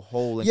him feel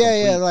whole and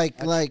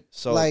complete.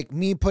 Like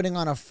me putting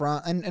on a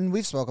front, and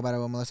we've spoke about it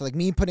with Melissa. Like,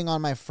 me putting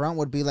on my front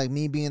would be like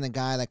me being the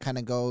guy that kind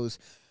of goes,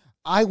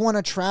 I want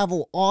to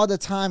travel all the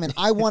time, and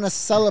I want to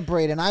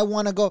celebrate, and I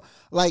want to go.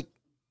 Like,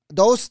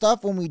 those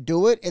stuff, when we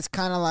do it, it's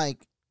kind of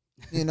like,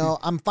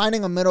 I'm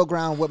finding a middle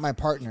ground with my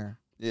partner.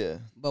 Yeah,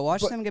 but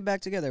watch them get back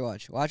together.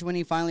 Watch when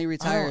he finally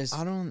retires.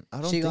 I don't.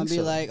 She gonna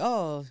be like,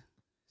 oh,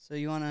 so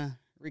you wanna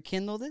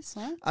rekindle this,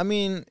 huh? I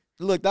mean,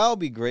 look, that would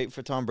be great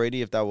for Tom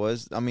Brady if that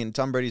was. I mean,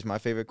 Tom Brady's my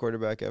favorite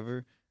quarterback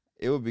ever.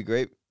 It would be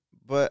great,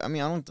 but I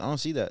mean, I don't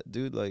see that,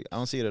 dude. Like, I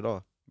don't see it at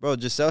all, bro.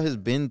 Giselle has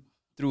been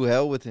through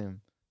hell with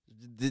him.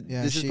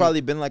 This has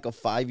probably been like a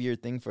 5-year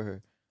thing for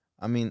her.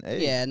 I mean,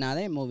 hey, yeah,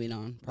 they're moving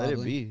on. Probably.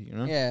 let it be, you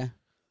know. Yeah.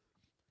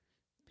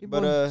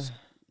 People, But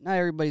not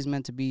everybody's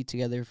meant to be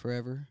together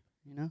forever,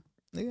 you know.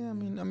 yeah, I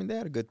mean, they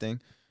had a good thing.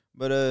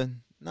 But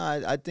no,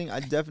 I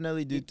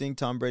definitely do think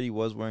Tom Brady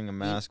was wearing a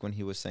mask when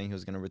he was saying he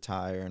was gonna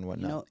retire and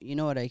whatnot. You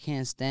know what I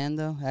can't stand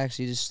though?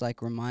 Actually, just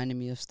like reminding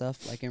me of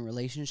stuff like in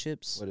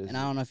relationships. What is and it?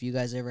 I don't know if you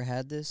guys ever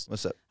had this.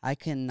 What's up? I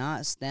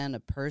cannot stand a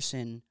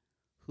person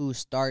who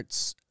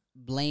starts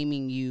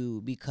blaming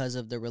you because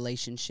of the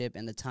relationship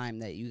and the time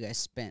that you guys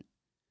spent.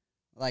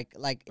 Like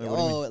Wait, what do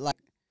you mean? like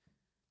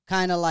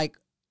kind of like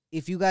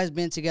if you guys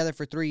been together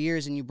for 3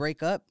 years and you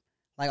break up,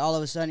 like all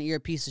of a sudden you're a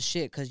piece of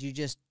shit because you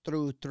just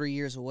threw 3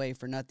 years away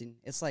for nothing.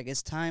 It's like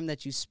it's time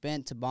that you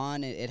spent to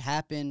bond. It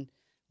happened.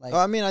 Like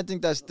I mean, I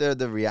think that's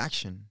the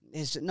reaction.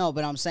 it's no,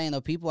 but I'm saying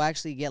though, people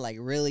actually get like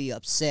really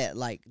upset.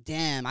 Like,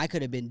 damn, I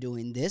could have been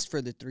doing this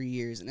for the 3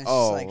 years, and it's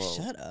just like,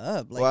 shut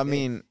up. Like, well, I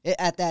mean,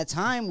 at that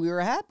time we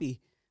were happy.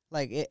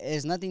 Like,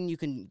 there's nothing you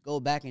can go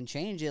back and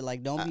change it.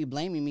 Like, don't be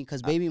blaming me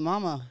because baby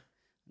mama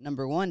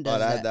number one does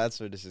that. That's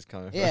where this is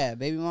coming from. Yeah,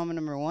 baby mama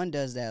number one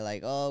does that.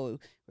 Like,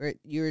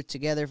 you were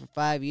together for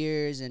 5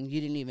 years and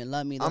you didn't even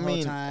love me the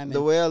whole time.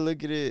 The way I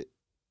look at it,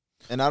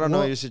 and I don't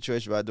know your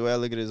situation, but the way I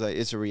look at it is like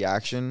it's a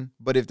reaction.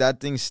 But if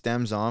that thing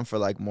stems on for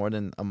like more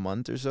than a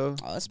month or so,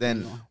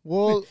 then it's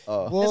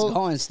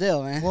going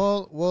still, man.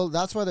 Well,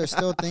 that's why there's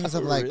still things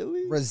of like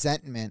Really?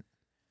 resentment.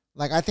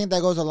 Like I think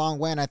that goes a long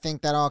way, and I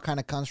think that all kind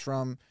of comes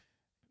from.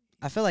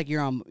 I feel like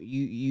you're on.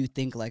 You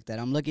think like that.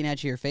 I'm looking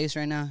at your face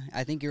right now.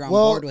 I think you're on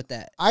board with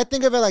that. I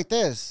think of it like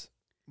this: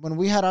 when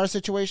we had our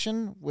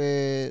situation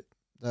with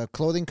the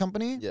clothing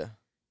company, yeah.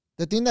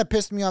 The thing that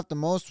pissed me off the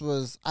most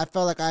was I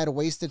felt like I had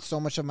wasted so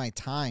much of my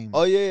time.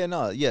 Oh yeah,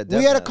 definitely.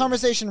 We had a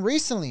conversation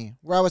recently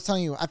where I was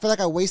telling you I feel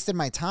like I wasted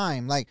my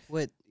time. Like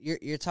what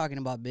you're talking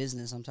about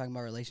business. I'm talking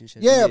about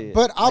relationships. Yeah,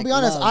 but I'll like be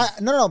honest.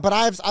 love. No. But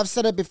I've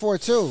said it before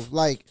too.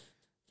 Like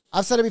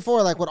I've said it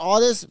before. Like with all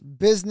this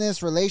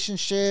business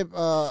relationship,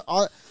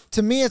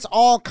 to me it's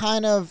all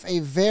kind of a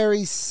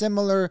very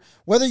similar.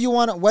 Whether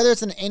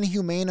it's an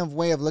inhumane of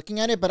way of looking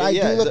at it, but I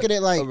do look at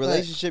it like a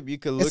relationship. You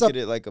could look at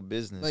it like a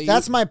business.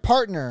 That's my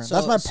partner.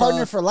 That's my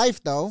partner for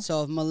life, though.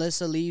 So if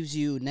Melissa leaves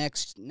you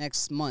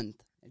next month,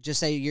 just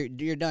say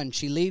you're done.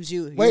 She leaves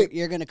you. Wait,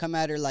 you're gonna come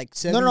at her like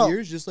 7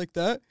 years, just like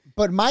that.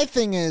 But my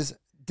thing is,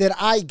 did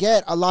I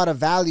get a lot of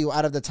value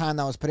out of the time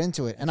that was put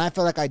into it? And I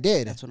feel like I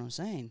did. That's what I'm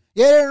saying.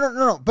 Yeah,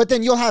 no. But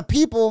then you'll have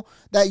people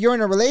that you're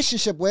in a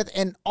relationship with,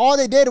 and all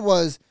they did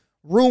was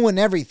ruin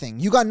everything.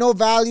 You got no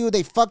value.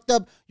 They fucked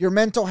up your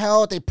mental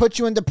health. They put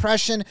you in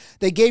depression.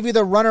 They gave you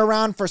the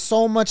runaround for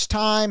so much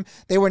time.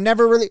 They were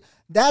never really...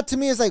 That to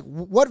me is like,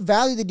 what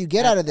value did you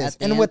get out of this?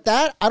 And with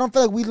that, I don't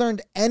feel like we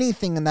learned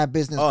anything in that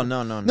business. Oh,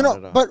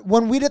 no. But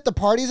when we did the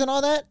parties and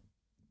all that,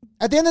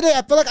 at the end of the day,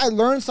 I feel like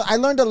I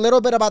learned a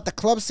little bit about the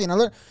club scene.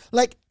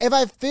 Like, if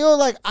I feel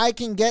like I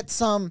can get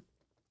some...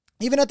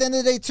 Even at the end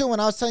of the day, too, when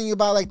I was telling you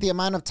about like the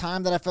amount of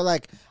time that I feel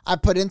like I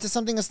put into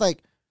something, it's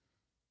like,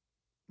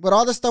 but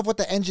all the stuff with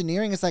the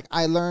engineering, it's like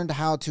I learned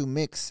how to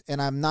mix,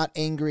 and I'm not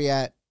angry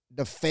at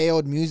the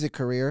failed music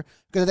career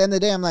because at the end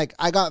of the day, I'm like,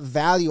 I got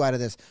value out of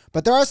this.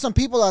 But there are some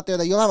people out there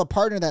that you'll have a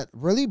partner that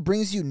really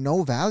brings you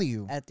no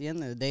value. At the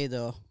end of the day,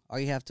 though, all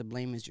you have to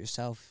blame is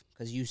yourself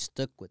because you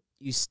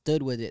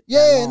stood with it.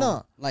 Yeah,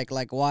 no. Like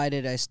why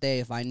did I stay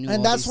if I knew? And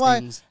all that's these why.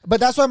 things?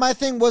 But that's why my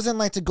thing wasn't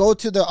like to go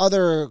to the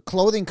other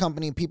clothing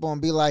company people and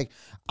be like,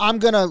 I'm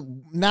gonna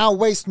now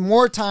waste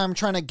more time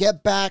trying to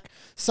get back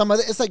some of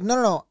it. It's like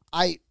no.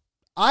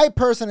 I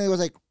personally was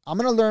like, I'm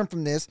going to learn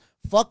from this.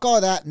 Fuck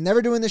all that.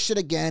 Never doing this shit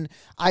again.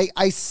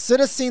 I should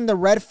have seen the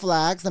red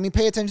flags. Let me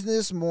pay attention to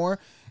this more.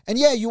 And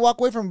yeah, you walk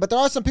away from it. But there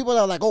are some people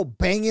that are like,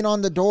 banging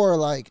on the door,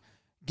 like,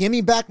 give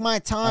me back my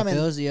time. If it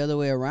was the other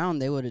way around,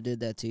 they would have did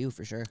that to you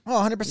for sure. Oh,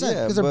 100%.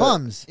 Because they're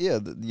bums. Yeah,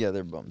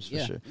 they're bums for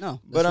sure. No,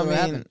 but I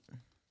mean,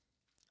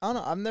 I don't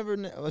know. I've never,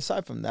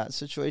 aside from that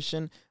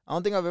situation, I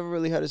don't think I've ever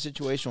really had a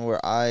situation where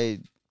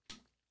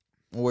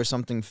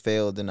something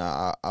failed and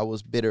I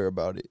was bitter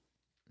about it.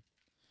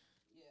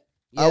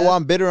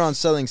 I'm bitter on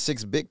selling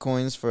 6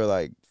 Bitcoins for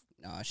like,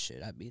 oh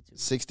shit, I'd be too.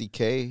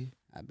 $60K.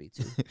 I'd be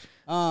too.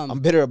 I'm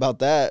bitter about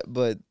that,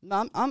 but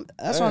no,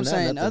 that's what I'm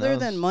saying. Other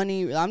than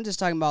money, I'm just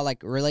talking about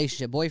like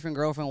relationship, boyfriend,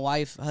 girlfriend,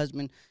 wife,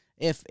 husband.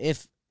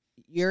 If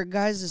your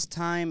guys'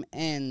 time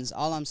ends,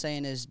 all I'm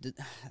saying is,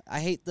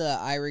 I hate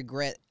I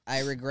regret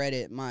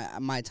it.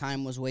 My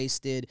time was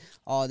wasted.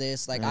 All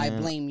this, like I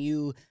blame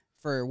you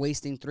for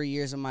wasting 3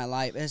 years of my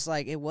life. It's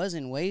like it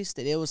wasn't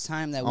wasted. It was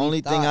time that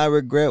only thing I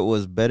regret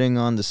was betting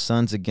on the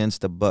Suns against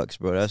the Bucks,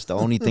 bro. That's the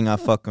only thing I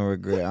fucking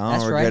regret. I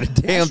don't regret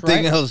a damn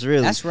thing else,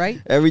 really. That's right.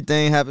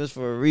 Everything happens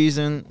for a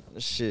reason.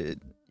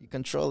 Shit, you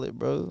control it,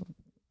 bro.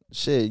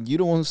 Shit, you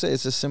don't want to say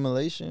it's a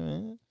simulation,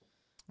 man.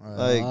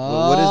 Like,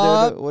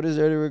 what is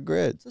there to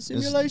regret? It's a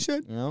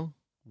simulation.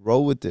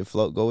 Roll with it,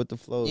 go with the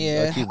flow.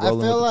 Yeah, keep rolling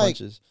with the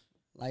punches.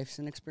 Life's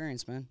an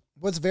experience, man.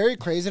 What's very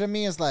crazy to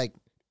me is like,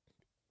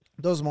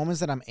 those moments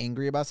that I'm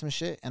angry about some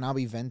shit and I'll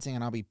be venting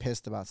and I'll be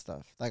pissed about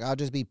stuff. Like I'll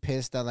just be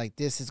pissed that like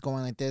this is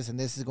going like this and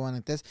this is going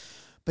like this.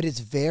 But it's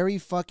very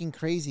fucking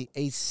crazy.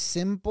 A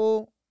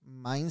simple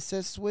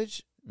mindset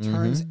switch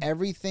turns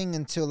everything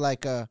into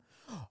like a,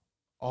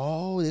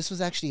 oh, this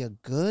was actually a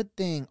good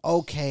thing.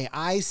 Okay,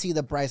 I see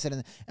the bright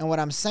side. And what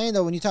I'm saying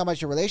though, when you talk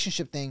about your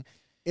relationship thing,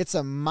 it's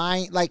a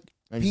mind, like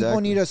people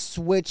need to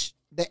switch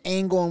the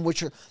angle in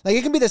which you're, like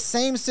it can be the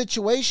same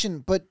situation,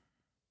 but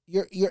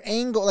your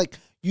angle, like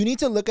you need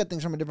to look at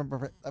things from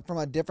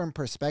a different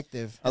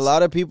perspective. A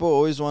lot of people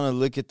always want to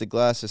look at the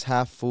glass as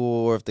half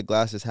full or if the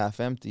glass is half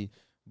empty.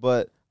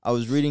 But I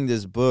was reading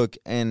this book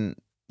and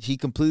he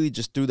completely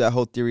just threw that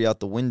whole theory out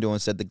the window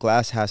and said the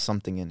glass has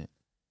something in it.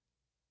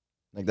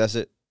 Like that's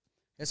it.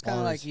 It's kind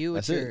of like you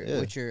with your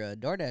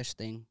DoorDash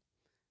thing.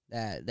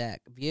 That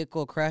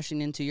vehicle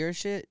crashing into your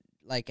shit.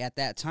 Like at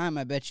that time,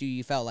 I bet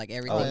you felt like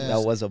everything. Oh,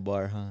 that was a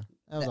bar, huh?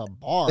 That was a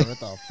bar. What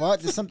the fuck?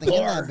 There's something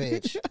in that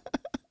bitch.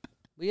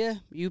 But yeah,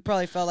 you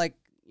probably felt like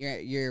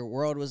your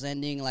world was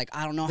ending. Like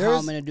I don't know how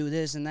I'm gonna do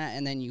this and that,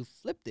 and then you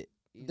flipped it.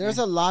 There's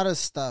a lot of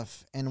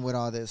stuff in with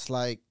all this.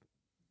 Like,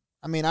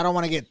 I mean, I don't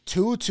want to get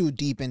too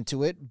deep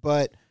into it,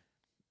 but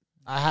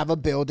I have a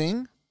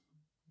building.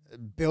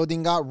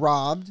 Building got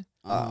robbed.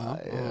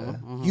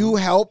 You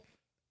help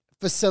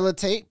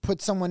facilitate,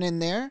 put someone in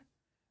there,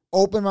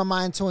 open my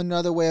mind to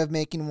another way of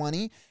making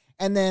money,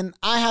 and then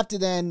I have to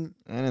then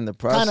and in the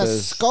process kind of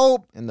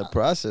scope in the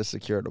process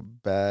secure the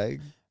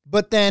bag.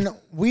 But then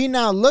we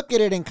now look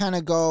at it and kind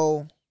of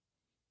go,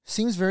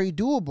 seems very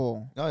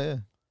doable. Oh yeah.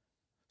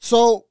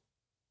 So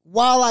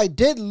while I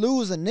did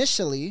lose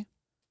initially,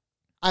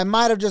 I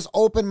might have just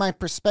opened my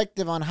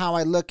perspective on how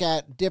I look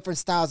at different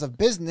styles of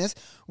business,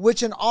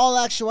 which in all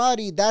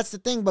actuality, that's the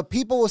thing. But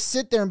people will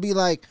sit there and be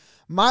like,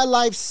 my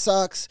life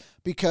sucks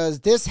because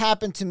this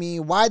happened to me.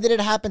 Why did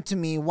it happen to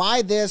me?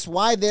 Why this?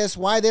 Why this?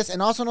 Why this?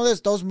 And also know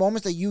this, those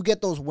moments that you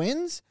get those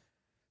wins,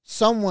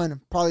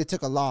 someone probably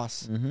took a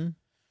loss. Mm-hmm.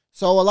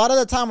 So a lot of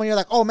the time when you're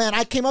like, oh man,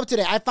 I came up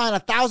today, I found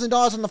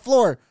 $1,000 on the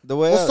floor.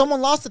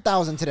 Someone lost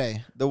 $1,000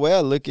 today. The way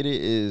I look at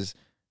it is,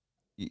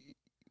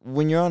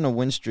 when you're on a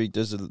win streak,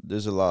 there's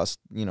a loss,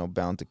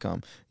 bound to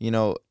come.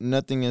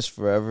 Nothing is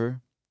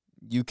forever.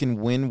 You can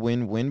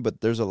win,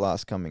 but there's a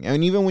loss coming.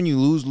 And even when you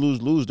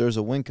lose, there's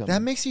a win coming.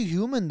 That makes you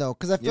human though,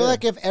 because I feel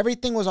like if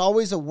everything was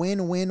always a win,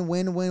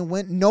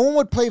 no one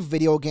would play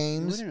video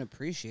games. You wouldn't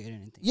appreciate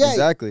anything. Yeah,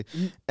 exactly.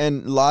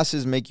 And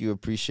losses make you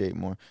appreciate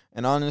more.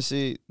 And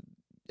honestly,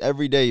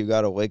 every day you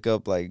gotta wake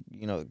up like,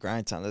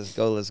 grind time. Let's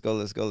go. Let's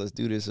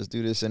do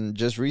this. And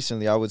just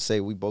recently, I would say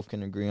we both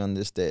can agree on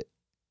this, that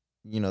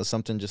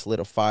something just lit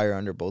a fire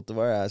under both of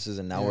our asses,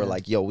 and now we're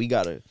like, yo, we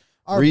gotta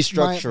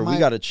restructure. We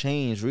gotta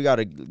change. We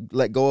gotta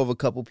let go of a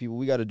couple people.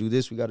 We gotta do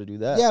this. We gotta do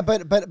that. Yeah,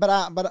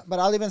 but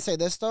I'll even say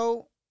this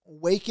though: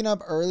 waking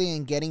up early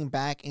and getting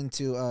back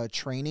into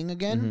training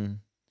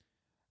again.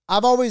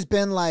 I've always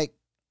been like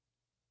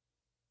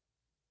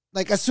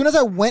as soon as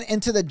I went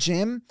into the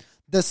gym,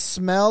 the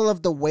smell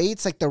of the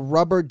weights, like the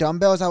rubber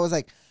dumbbells, I was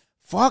like,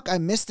 fuck, I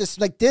missed this.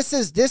 Like this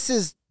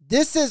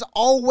is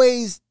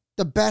always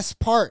the best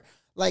part.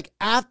 Like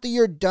after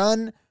you're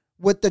done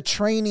with the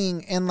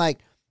training and like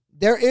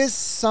there's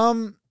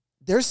some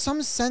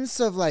sense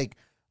of like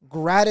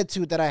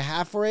gratitude that I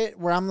have for it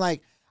where I'm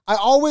like, I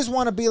always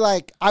want to be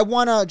like, I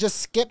want to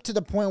just skip to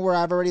the point where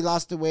I've already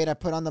lost the weight. I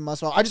put on the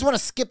muscle. I just want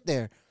to skip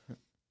there.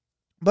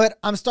 But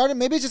I'm starting,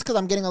 maybe it's just because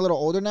I'm getting a little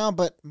older now,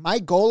 but my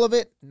goal of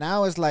it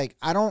now is like,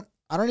 I don't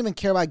even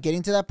care about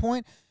getting to that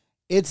point.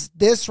 It's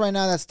this right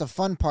now that's the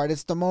fun part.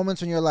 It's the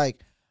moments when you're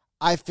like,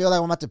 I feel like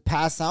I'm about to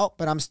pass out,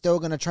 but I'm still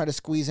going to try to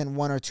squeeze in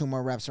 1 or 2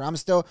 more reps. Or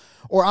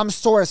I'm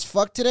sore as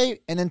fuck today,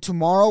 and then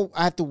tomorrow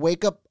I have to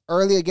wake up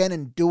early again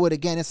and do it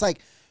again. It's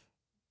like,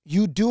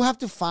 you do have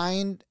to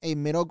find a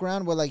middle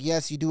ground where like,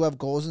 yes, you do have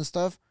goals and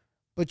stuff,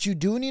 but you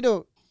do need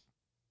to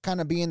kind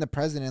of be in the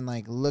present and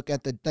like look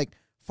at the, like,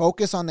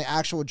 focus on the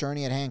actual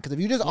journey at hand. Because if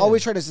you just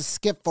always try to just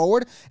skip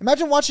forward,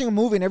 imagine watching a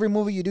movie and every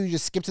movie you do, you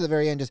just skip to the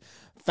very end, just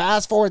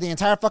fast forward the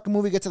entire fucking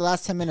movie, get to the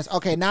last 10 minutes.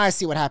 Okay, now I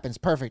see what happens.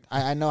 Perfect.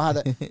 I know how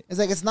that. It's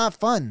like, it's not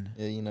fun.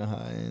 Yeah, you know how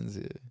it ends.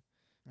 Yeah.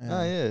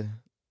 Oh, yeah.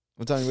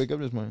 What time you wake up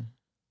this morning?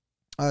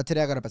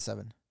 Today I got up at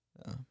 7.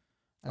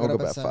 I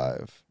woke up at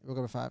 5. You woke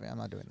up at 5? Yeah, I'm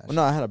not doing that. Well,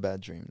 no, I had a bad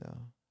dream though,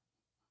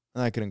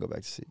 and I couldn't go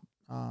back to sleep.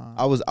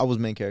 I was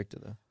main character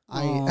though. He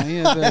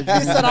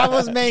said I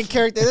was main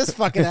character. This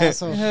fucking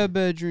asshole. I had a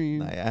bad dream.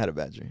 Nah, yeah, I had a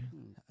bad dream.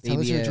 Tell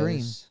us your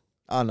dream.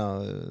 Oh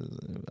no,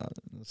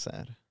 it was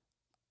sad.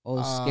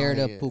 Scared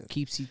of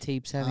Poughkeepsie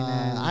tapes having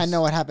ass. I know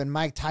what happened.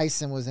 Mike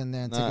Tyson was in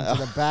there and took him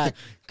to the back.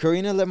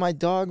 Karina let my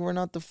dog run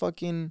out the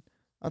fucking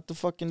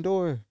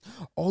door.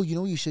 Oh, you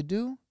know what you should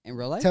do? In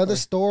real life? Tell the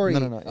story.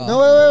 No.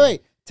 No,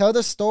 wait. Tell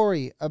the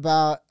story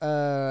about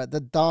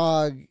the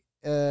dog,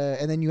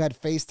 and then you had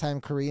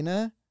FaceTime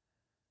Karina.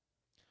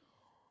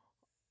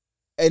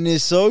 And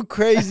it's so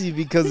crazy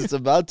because it's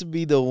about to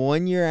be the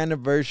 1-year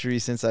anniversary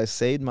since I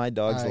saved my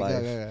dog's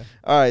life. Go.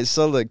 All right,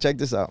 so look, check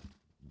this out.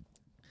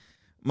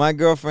 My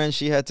girlfriend,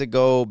 she had to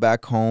go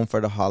back home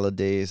for the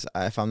holidays.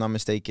 If I'm not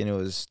mistaken, it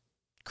was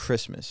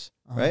Christmas,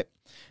 right?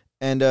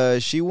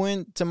 And she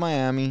went to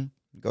Miami,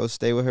 go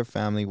stay with her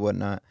family,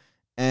 whatnot.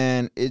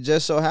 And it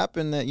just so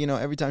happened that,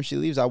 every time she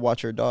leaves, I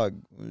watch her dog.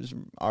 It was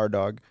our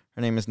dog.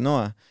 Her name is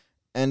Noah.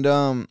 And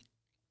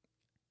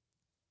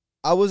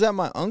I was at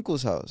my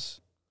uncle's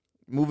house,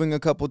 moving a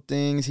couple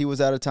things. He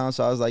was out of town,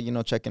 so I was like,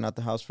 checking out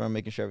the house for him,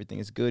 making sure everything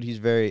is good. He's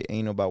very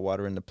anal about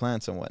watering the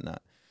plants and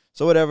whatnot.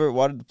 So whatever,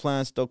 watered the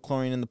plants, throw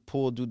chlorine in the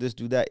pool, do this,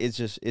 do that. It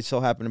so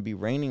happened to be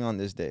raining on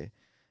this day.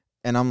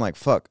 And I'm like,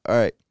 fuck, all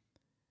right.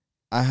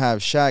 I have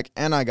Shaq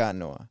and I got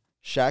Noah.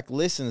 Shaq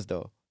listens,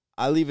 though.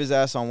 I leave his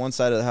ass on one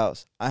side of the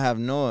house. I have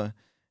Noah.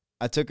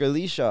 I took her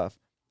leash off.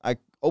 I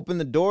opened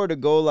the door to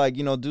go,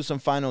 do some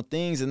final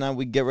things, and then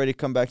we get ready to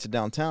come back to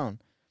downtown.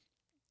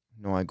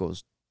 Noah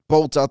goes,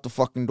 bolts out the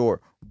fucking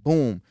door.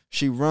 Boom.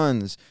 She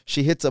runs.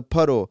 She hits a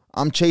puddle.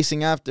 I'm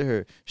chasing after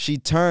her. She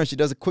turns. She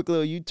does a quick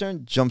little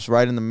U-turn, jumps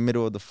right in the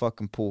middle of the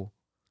fucking pool.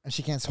 And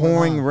she can't swim.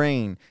 Pouring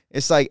rain.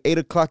 It's like 8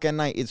 o'clock at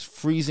night. It's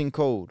freezing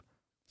cold.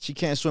 She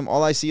can't swim.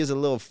 All I see is a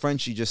little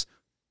Frenchie just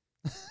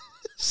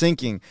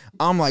sinking.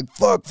 I'm like,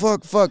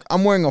 fuck.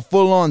 I'm wearing a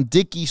full-on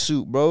Dickie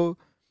suit, bro,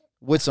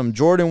 with some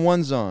Jordan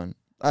 1s on.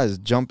 I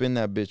just jump in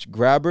that bitch,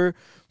 grab her,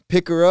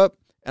 pick her up.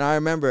 And I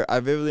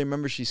vividly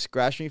remember she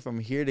scratched me from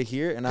here to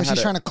here. And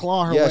she's trying to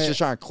claw her way. Yeah, she's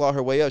trying to claw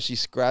her way up. She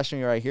scratched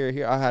me right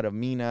here. I had a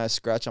mean-ass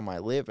scratch on my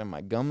lip and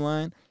my gum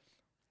line.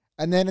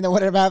 And then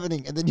what ended up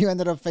happening? And then you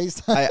ended up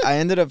FaceTime? I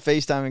ended up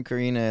FaceTiming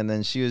Karina, and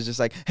then she was just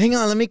like, hang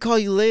on, let me call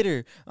you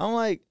later. I'm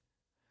like,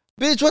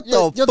 bitch, what the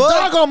fuck? Your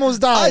dog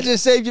almost died. I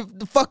just saved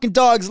the fucking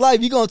dog's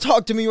life. You gonna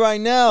talk to me right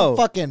now.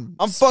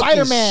 I'm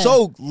Spider-Man.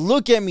 Soaked.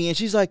 Look at me. And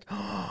she's like,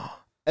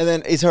 and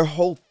then it's her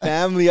whole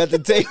family at the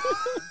table.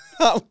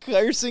 I'm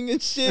cursing and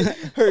shit.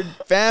 Her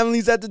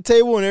family's at the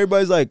table and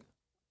everybody's like,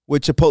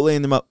 with Chipotle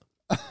in their mouth.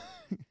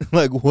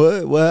 Like,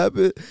 what? What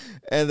happened?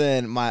 And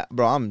then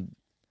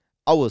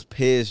I was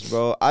pissed,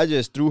 bro. I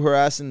just threw her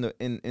ass in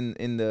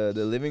the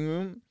living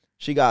room.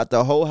 She got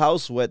the whole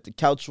house wet, the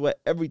couch wet,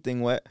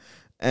 everything wet.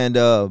 And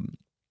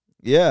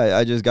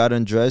I just got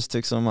undressed,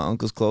 took some of my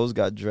uncle's clothes,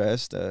 got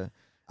dressed.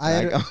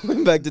 I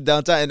went back to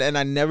downtown, and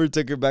I never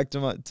took her back to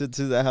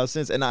that house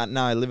since. And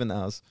now I live in the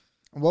house.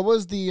 What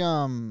was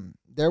the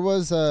there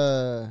was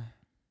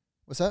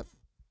what's up?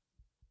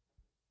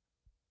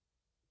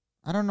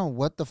 I don't know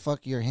what the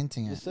fuck you're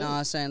hinting at. No, I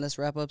was saying let's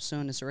wrap up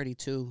soon. It's already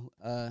 2.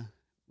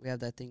 We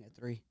have that thing at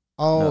 3.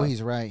 Oh, no.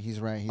 He's right.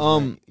 Right.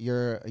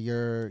 You're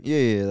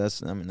yeah.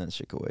 That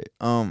shit could wait.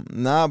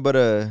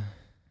 But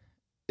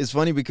it's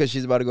funny because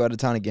she's about to go out of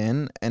town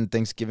again, and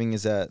Thanksgiving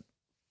is at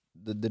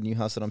the new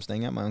house that I'm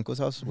staying at, my uncle's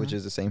house, which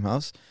is the same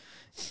house,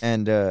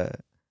 and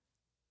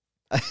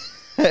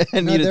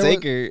I need to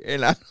take her,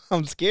 and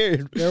I'm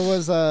scared. There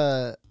was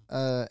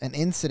an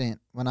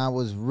incident when I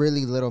was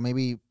really little,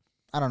 maybe,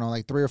 I don't know,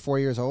 like 3 or 4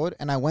 years old,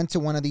 and I went to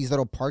one of these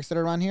little parks that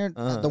are around here,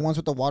 the ones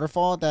with the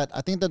waterfall, that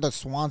I think they're the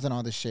swans and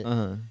all this shit.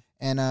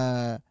 And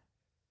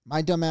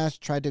my dumb ass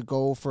tried to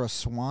go for a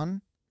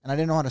swan, and I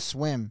didn't know how to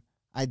swim.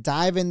 I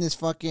dive in this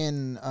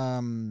fucking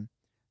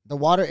the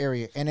water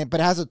area, but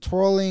it has a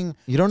twirling.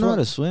 You don't know how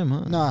to swim,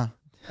 huh? Nah,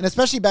 and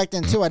especially back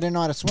then too, I didn't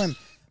know how to swim.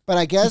 But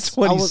I guess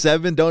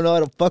 27 don't know how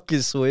to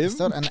fucking swim.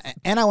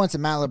 And I went to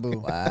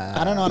Malibu. Wow.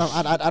 I don't know. I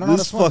don't know how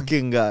to swim. This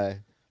fucking guy.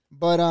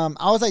 But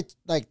I was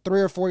like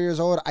 3 or 4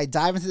 years old. I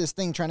dive into this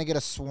thing trying to get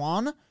a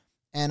swan,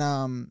 and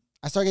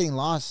I start getting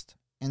lost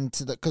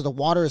because the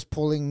water is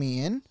pulling me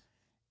in,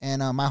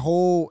 and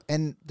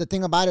and the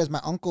thing about it is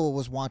my uncle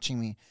was watching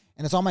me,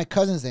 and it's all my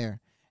cousins there,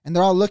 and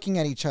they're all looking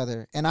at each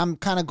other, and I'm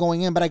kind of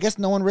going in, but I guess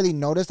no one really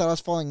noticed that I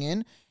was falling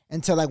in.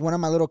 Until like one of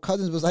my little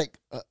cousins was like,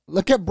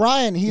 look at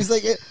Brian. He's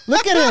like,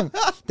 look at him.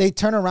 They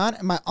turn around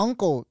and my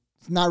uncle,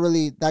 not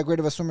really that great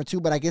of a swimmer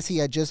too, but I guess he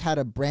had just had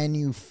a brand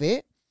new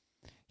fit.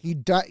 He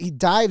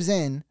dives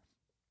in,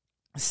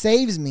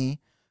 saves me,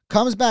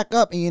 comes back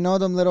up, and you know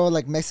them little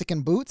like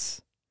Mexican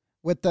boots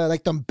with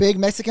them big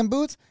Mexican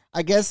boots?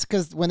 I guess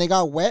because when they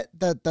got wet,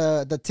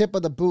 the tip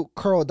of the boot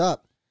curled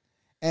up.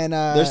 And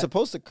they're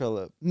supposed to curl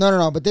up.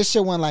 No, but this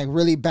shit went like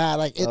really bad.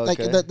 Like it,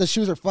 okay. like the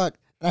shoes are fucked.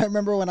 I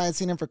remember when I had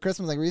seen him for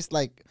Christmas,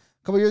 like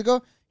a couple years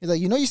ago. He's like,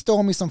 you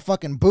stole me some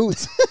fucking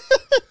boots.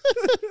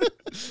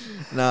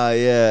 Nah,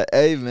 yeah.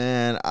 Hey,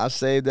 man, I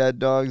saved that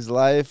dog's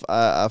life.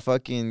 I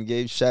fucking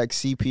gave Shaq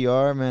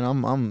CPR, man.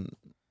 I'm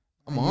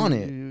on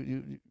it.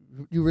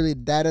 You really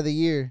dad of the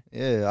year.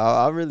 Yeah,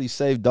 I really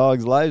saved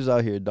dogs' lives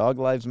out here. Dog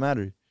lives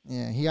matter.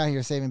 Yeah, he out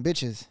here saving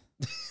bitches.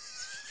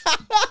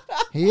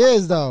 He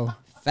is though.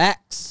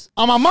 Facts.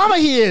 On my mama,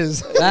 he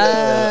is.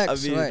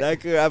 Facts. I mean, that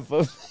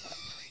could.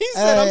 He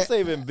said, I'm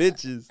saving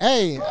bitches.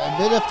 Hey,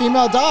 it's a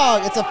female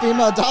dog. It's a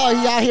female dog.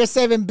 He out here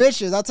saving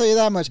bitches. I'll tell you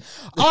that much.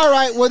 All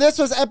right. Well, this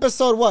was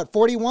episode, what,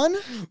 41?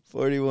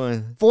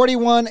 41.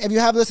 41. If you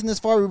have listened this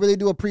far, we really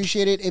do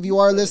appreciate it. If you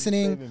are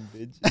listening,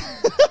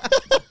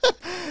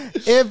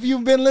 if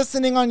you've been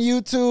listening on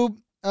YouTube,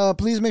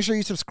 please make sure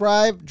you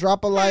subscribe,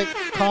 drop a like,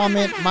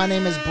 comment. My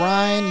name is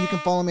Brian. You can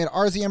follow me at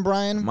RZ and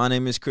Brian. My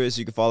name is Chris.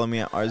 You can follow me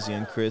at RZ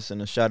and Chris.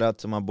 And a shout out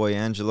to my boy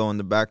Angelo in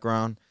the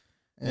background.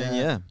 And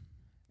yeah.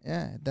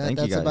 Yeah, Thank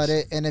you, that's about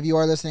guys. it. And if you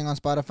are listening on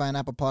Spotify and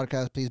Apple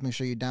Podcasts, please make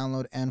sure you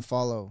download and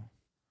follow.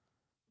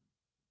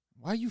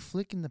 Why are you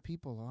flicking the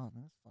people off?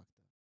 That's fucking